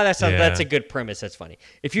it's like, that's Yeah. that's a good premise. That's funny.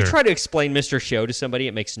 If you Sure. try to explain Mr. Show to somebody,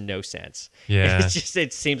 it makes no sense. Yeah.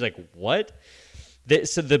 It seems like, what?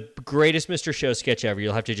 So the greatest Mr. Show sketch ever,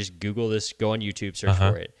 you'll have to just Google this, go on YouTube, search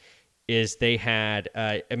for it, is they had,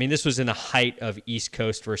 this was in the height of East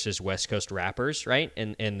Coast versus West Coast rappers, right?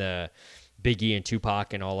 And the Biggie and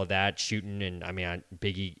Tupac and all of that shooting. And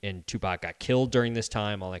Biggie and Tupac got killed during this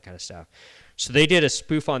time, all that kind of stuff. So they did a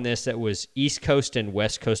spoof on this that was East Coast and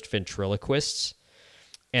West Coast ventriloquists.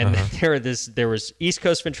 And there was East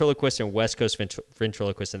Coast ventriloquists and West Coast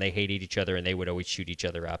ventriloquists, and they hated each other, and they would always shoot each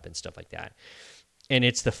other up and stuff like that. And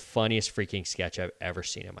it's the funniest freaking sketch I've ever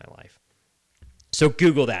seen in my life. So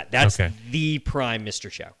Google that. That's the prime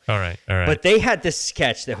Mr. Show. All right. But they had this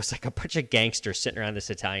sketch that was like a bunch of gangsters sitting around this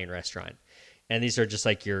Italian restaurant. And these are just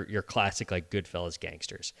like your classic like Goodfellas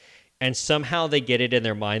gangsters. And somehow they get it in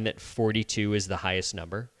their mind that 42 is the highest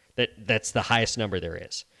number. That's the highest number there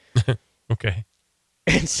is. Okay.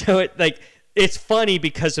 And so it's funny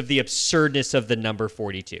because of the absurdness of the number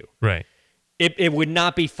 42. Right. It would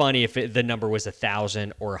not be funny if the number was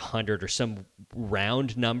 1,000 or 100 or some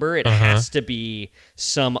round number. It has to be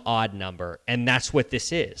some odd number, and that's what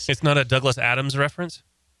this is. It's not a Douglas Adams reference?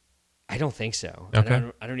 I don't think so. Okay.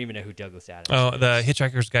 I don't even know who Douglas Adams Oh, is. the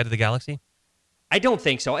Hitchhiker's Guide to the Galaxy? I don't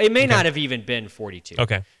think so. It may not have even been 42.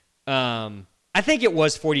 Okay. I think it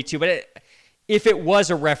was 42, but if it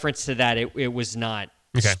was a reference to that, it was not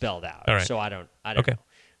spelled out. All right. So I don't Okay. know.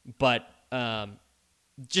 But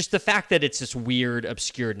just the fact that it's this weird,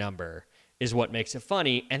 obscure number is what makes it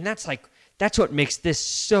funny, and that's what makes this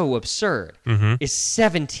so absurd. Is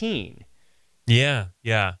 17. Yeah.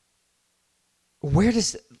 Where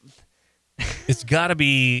does It's got to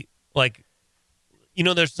be like,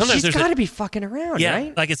 sometimes she's got to be fucking around,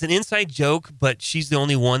 right? Like it's an inside joke, but she's the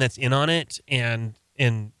only one that's in on it, and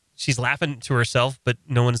she's laughing to herself, but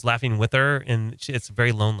no one's laughing with her, and it's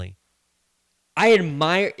very lonely. I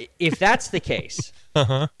admire if that's the case.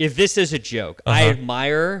 If this is a joke, I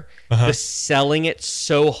admire the selling it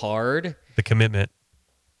so hard, The commitment.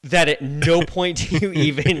 that at no point do you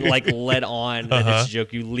even let on that it's a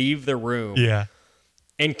joke. You leave the room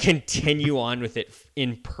and continue on with it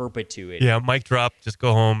in perpetuity. Yeah, mic drop, just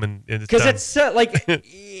go home and it's Because done. it's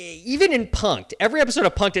even in Punk'd, every episode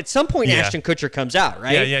of Punk'd, at some point Ashton Kutcher comes out,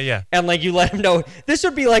 right? Yeah. And you let him know. This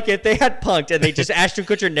would be like if they had Punk'd and Ashton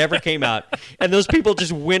Kutcher never came out, and those people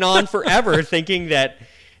just went on forever thinking that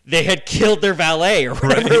they had killed their valet or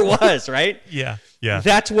whatever it was, right? Yeah.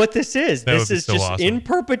 That's what this is. That would This be is so just awesome. in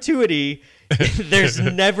perpetuity. There's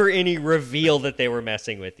never any reveal that they were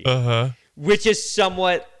messing with you, which is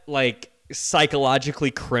somewhat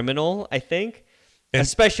psychologically criminal, I think.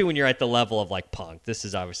 Especially when you're at the level of Punk. This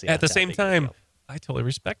is obviously At not the that same big of a time, deal. I totally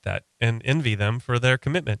respect that and envy them for their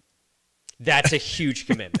commitment. That's a huge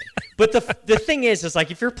commitment. But the thing is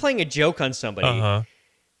if you're playing a joke on somebody,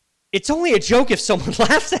 it's only a joke if someone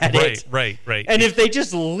laughs at it. Right. And if they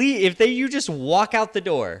just leave, you just walk out the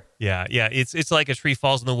door. Yeah. It's like a tree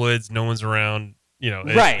falls in the woods, no one's around.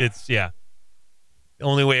 Right. It's The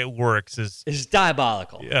only way it works is. It's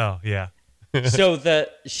diabolical. Oh yeah. So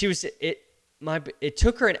it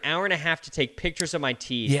took her an hour and a half to take pictures of my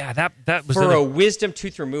teeth. Yeah, that was for a wisdom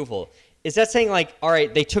tooth removal. Is that saying all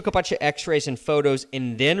right, they took a bunch of X-rays and photos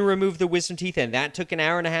and then removed the wisdom teeth, and that took an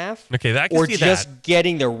hour and a half? Okay, that I can or see just that.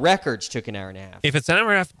 getting the records took an hour and a half. If it's an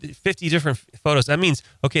hour and a half, 50 different photos, that means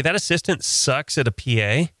that assistant sucks at a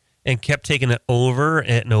PA and kept taking it over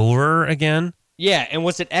and over again. Yeah, and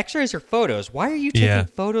was it X-rays or photos? Why are you taking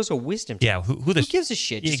photos of wisdom teeth? Yeah, who gives a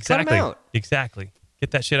shit? Just exactly, cut them out. Exactly.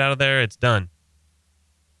 Get that shit out of there. It's done.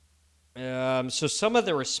 So some of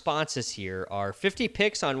the responses here are 50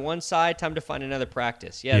 pics on one side, time to find another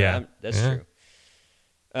practice. Yeah. That's true.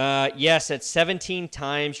 Yes, at 17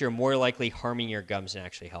 times, you're more likely harming your gums than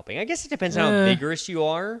actually helping. I guess it depends on how vigorous you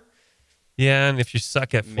are. Yeah, and if you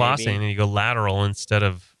suck at flossing and you go lateral instead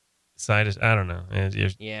of I don't know.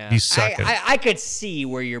 Yeah. You suck at I could see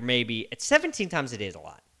where you're maybe at 17 times a day is a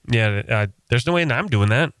lot. Yeah, there's no way I'm doing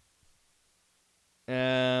that.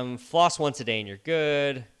 Floss once a day and you're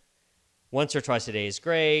good. Once or twice a day is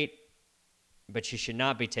great, but you should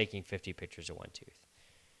not be taking 50 pictures of one tooth.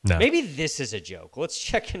 No. Maybe this is a joke. Let's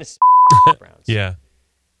check into Browns. Yeah.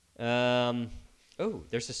 Oh,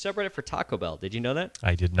 there's a subreddit for Taco Bell. Did you know that?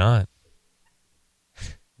 I did not.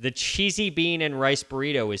 The cheesy bean and rice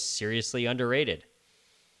burrito is seriously underrated.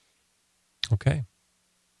 Okay.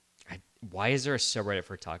 Why is there a subreddit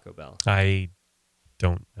for Taco Bell? I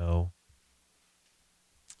don't know.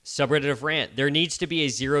 Subreddit of rant. There needs to be a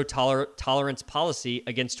zero tolerance policy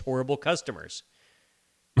against horrible customers.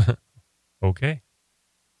 Okay.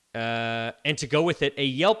 And to go with it, a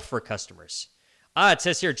Yelp for customers. It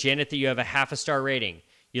says here, Janet, that you have a 0.5-star rating.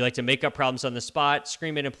 You like to make up problems on the spot,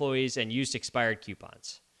 scream at employees, and use expired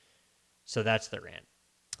coupons. So that's the rant.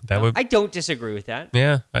 I don't disagree with that.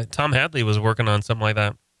 Yeah. Tom Hadley was working on something like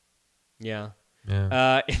that. Yeah.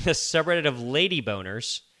 Yeah. In the subreddit of lady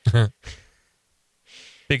boners.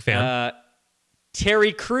 Big fan.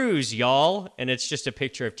 Terry Crews, y'all. And it's just a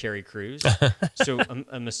picture of Terry Crews. So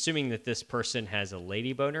I'm assuming that this person has a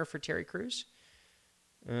lady boner for Terry Crews.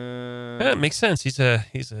 Yeah, it makes sense. He's a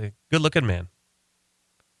good-looking man.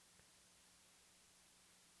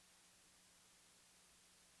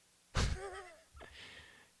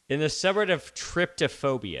 In the subreddit of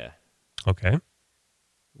tryptophobia. Okay.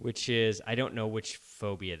 Which is, I don't know which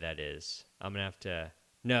phobia that is. I'm going to have to,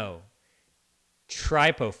 no.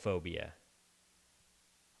 Trypophobia.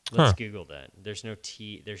 Let's Google that. There's no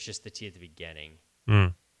T, there's just the T at the beginning.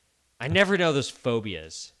 I never know those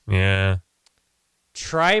phobias. Yeah.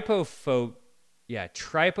 Trypophobia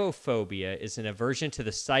is an aversion to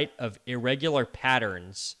the sight of irregular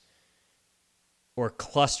patterns or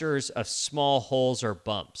clusters of small holes or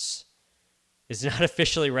bumps. Is not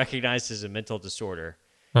officially recognized as a mental disorder,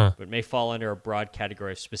 but may fall under a broad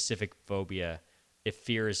category of specific phobia if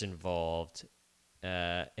fear is involved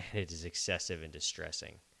and it is excessive and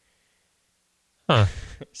distressing.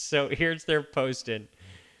 So here's their post in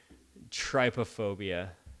trypophobia.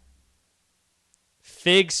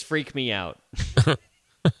 Figs freak me out.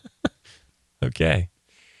 Okay.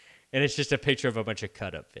 And it's just a picture of a bunch of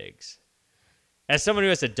cut up figs. As someone who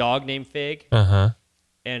has a dog named Fig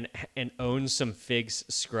and owns some figs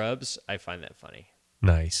scrubs, I find that funny.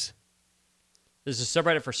 Nice. There's a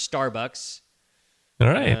subreddit for Starbucks. All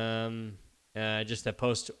right. Just a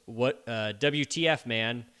post, what WTF,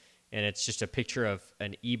 man? And it's just a picture of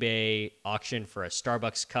an eBay auction for a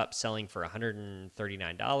Starbucks cup selling for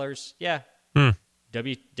 $139. Yeah.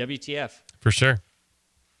 WTF. For sure.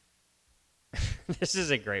 This is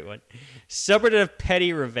a great one. Subreddit of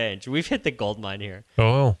petty revenge. We've hit the gold mine here.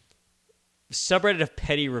 Oh. Subreddit of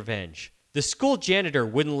petty revenge. The school janitor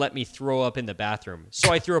wouldn't let me throw up in the bathroom,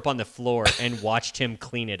 so I threw up on the floor and watched him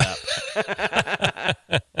clean it up.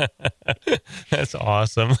 That's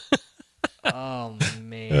awesome. Oh,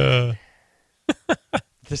 man.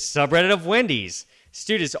 The subreddit of Wendy's. This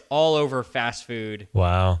dude is all over fast food.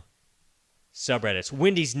 Wow. Subreddits.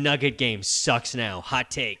 Wendy's nugget game sucks now.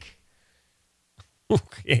 Hot take.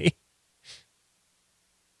 Okay.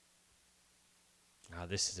 Oh,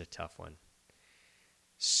 this is a tough one.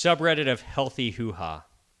 Subreddit of healthy hoo-ha.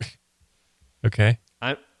 Okay.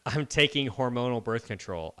 I'm taking hormonal birth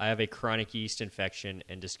control. I have a chronic yeast infection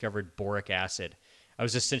and discovered boric acid. I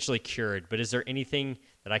was essentially cured, but is there anything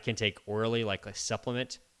that I can take orally, like a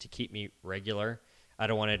supplement, to keep me regular? I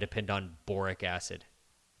don't want to depend on boric acid.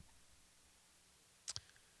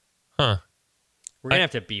 Huh. We're going to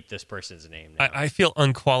have to beep this person's name now. I feel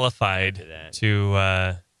unqualified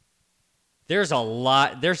to There's a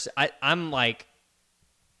lot. I'm like...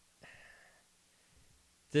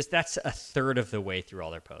 That's a third of the way through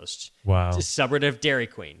all their posts. Wow. It's a subreddit of Dairy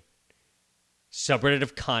Queen. Subreddit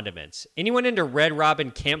of condiments. Anyone into Red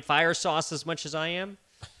Robin campfire sauce as much as I am?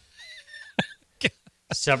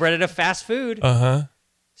 Subreddit of fast food.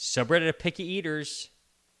 Subreddit of picky eaters.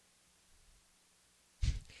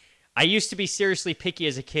 I used to be seriously picky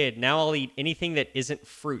as a kid. Now I'll eat anything that isn't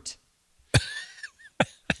fruit.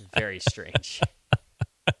 Very strange.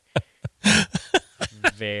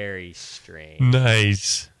 Very strange.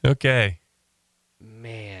 Nice. Okay.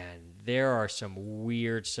 Man, there are some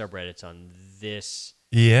weird subreddits on this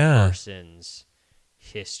person's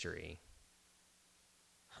history.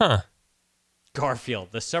 Huh.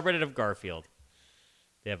 Garfield, the subreddit of Garfield.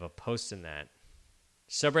 They have a post in that.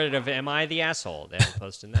 Subreddit of Am I the Asshole? They have a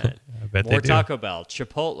post in that. I bet More they do. Taco Bell,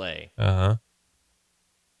 Chipotle. Uh-huh.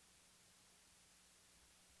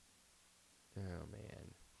 Oh,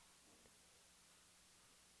 man.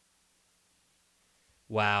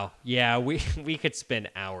 Wow. Yeah, we could spend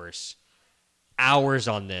hours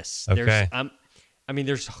on this. Okay.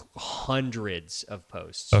 There's hundreds of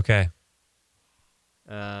posts. Okay.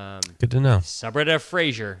 Good to know. Subreddit of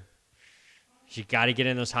Frasier. You got to get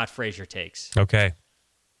in those hot Frasier takes. Okay.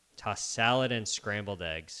 Toss salad and scrambled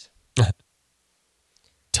eggs.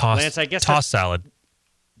 Toss salad.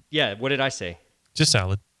 Yeah, what did I say? Just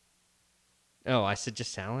salad. Oh, I said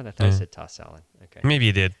just salad? I thought I said toss salad. Okay. Maybe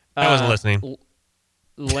you did. I wasn't listening.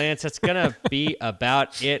 Lance, that's going to be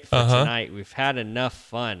about it for tonight. We've had enough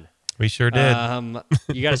fun. We sure did.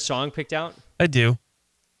 You got a song picked out? I do.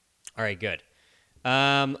 All right, good.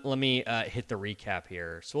 Let me hit the recap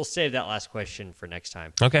here. So we'll save that last question for next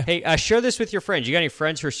time. Okay. Hey, share this with your friends. You got any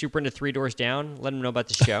friends who are super into Three Doors Down? Let them know about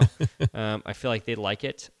the show. I feel like they'd like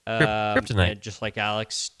it. Kryptonite. Just like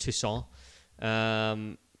Alex Toussaint.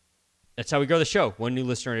 That's how we grow the show, one new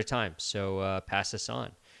listener at a time. So pass this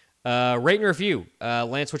on. Rate and review.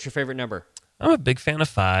 Lance, what's your favorite number? I'm a big fan of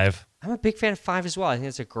 5. I'm a big fan of 5 as well. I think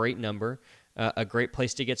it's a great number, a great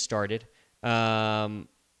place to get started.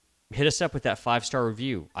 Hit us up with that 5-star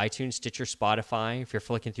review. iTunes, Stitcher, Spotify. If you're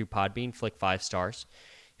flicking through Podbean, flick 5 stars.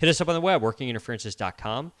 Hit us up on the web,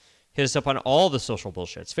 workinginterferences.com. Hit us up on all the social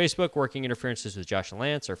bullshits. Facebook, Working Interferences with Josh and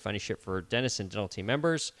Lance, our funny shit for dentists and dental team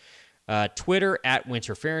members. Twitter,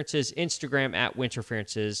 @Winterferences. Instagram,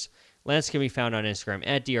 @Winterferences. Lance can be found on Instagram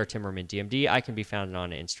 @DrTimmermanDMD. I can be found on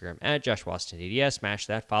Instagram @JoshWastonDDS. Smash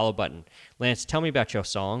that follow button. Lance, tell me about your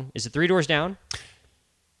song. Is it Three Doors Down?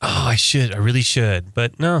 Oh, I should. I really should.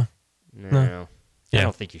 But no. No. Yeah. I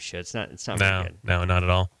don't think you should. It's not very good. No, not at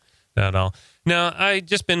all. Not at all. No, I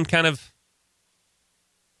just been kind of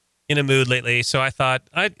in a mood lately, so I thought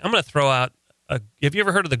I'm going to throw out have you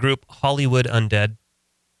ever heard of the group Hollywood Undead?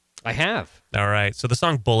 I have. All right. So the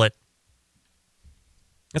song Bullet.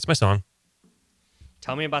 That's my song.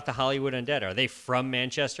 Tell me about the Hollywood Undead. Are they from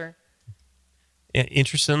Manchester?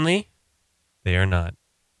 Interestingly, they are not.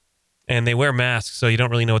 And they wear masks, so you don't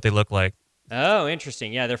really know what they look like. Oh,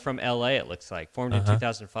 interesting. Yeah, they're from L.A., it looks like. Formed in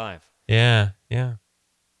 2005. Yeah.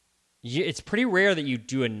 It's pretty rare that you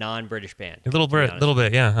do a non-British band. A little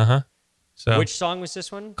bit, yeah. So which song was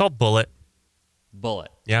this one? Called Bullet.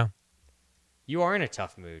 Bullet. Yeah. You are in a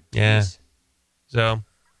tough mood. Yeah. Geez. So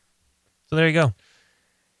there you go.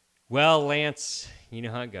 Well, Lance, you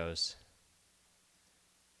know how it goes.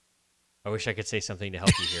 I wish I could say something to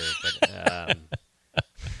help you here,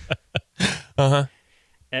 but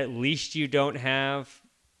at least you don't have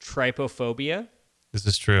trypophobia. This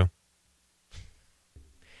is true.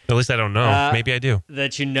 At least I don't know. Maybe I do.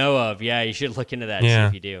 That you know of. Yeah, you should look into that and see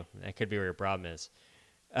if you do. That could be where your problem is.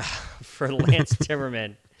 For Lance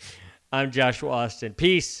Timmerman, I'm Joshua Austin.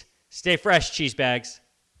 Peace. Stay fresh, cheese bags.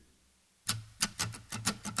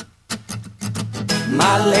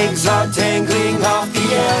 My legs are dangling off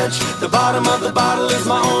the edge. The bottom of the bottle is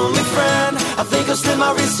my only friend. I think I'll slip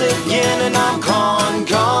my wrist again and I'm gone.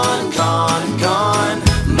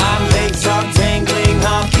 My legs are dangling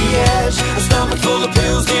off the edge. A stomach full of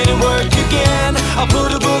pills didn't work again. I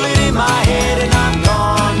put a bullet in my head and I'm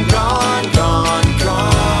gone.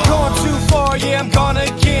 Gone too far, yeah, I'm gone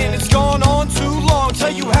again. It's gone on too long,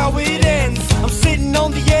 tell you how it ends. I'm sitting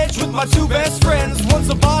on the edge with my 2 best friends. One's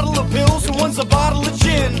a bottle of pills and one's a bottle of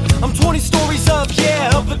gin. I'm 20 stories up,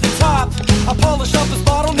 yeah, up at the top. I polished off this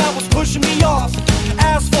bottle, now it's pushing me off.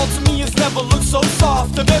 Asphalt to me has never looked so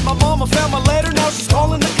soft. I bet my mama found my letter, now she's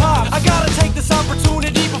calling the cops. I gotta take this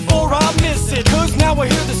opportunity before I miss it, cause now I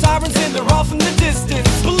hear the sirens and they're off in the distance.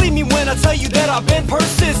 Believe me when I tell you that I've been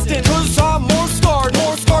persistent, cause I'm more scarred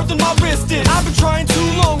than my wrist is. I've been trying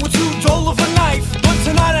too long with too dull of a knife, but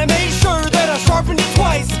tonight I made sure that I sharpened it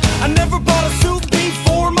twice. I never bought a suit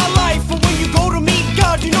before in my life, but when you go to meet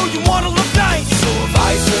God, you know you wanna look nice. So if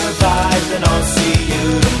I survive, then I'll see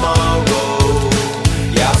you tomorrow.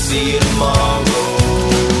 Yeah, I'll see you tomorrow.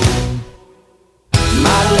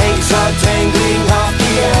 My legs are dangling off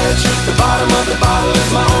the edge. The bottom of the bottle is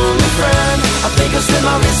my only friend. I think I'll slip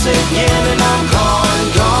my wrist again and I'm gone.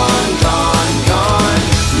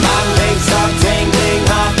 My legs are dangling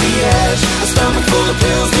off the edge. A stomach full of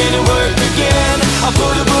pills didn't work again. I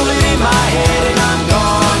put a bullet in my head and I'm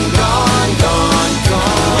gone.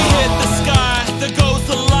 We hit the sky, there goes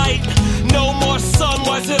the light. No more sun,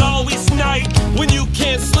 why's it always night? When you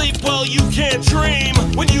can't sleep, well, you can't dream.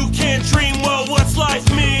 When you can't dream, well, what's life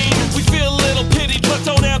mean? We feel a little pity, but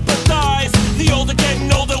don't empathize. The older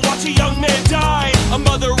getting older, watch a young man die. A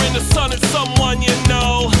mother and a son and son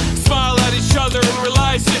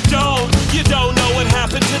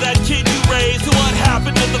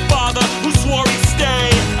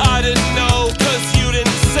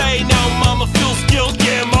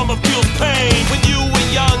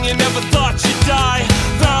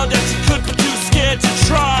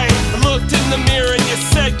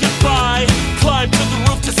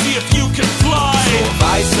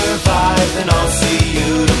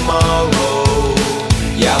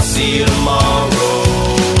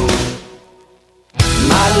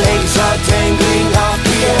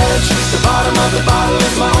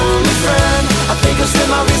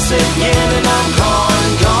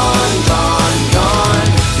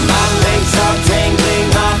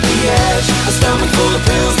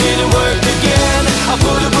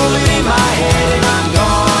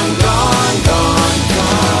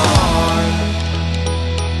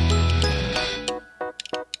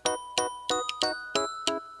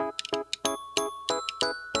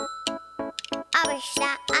wish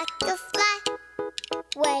that I could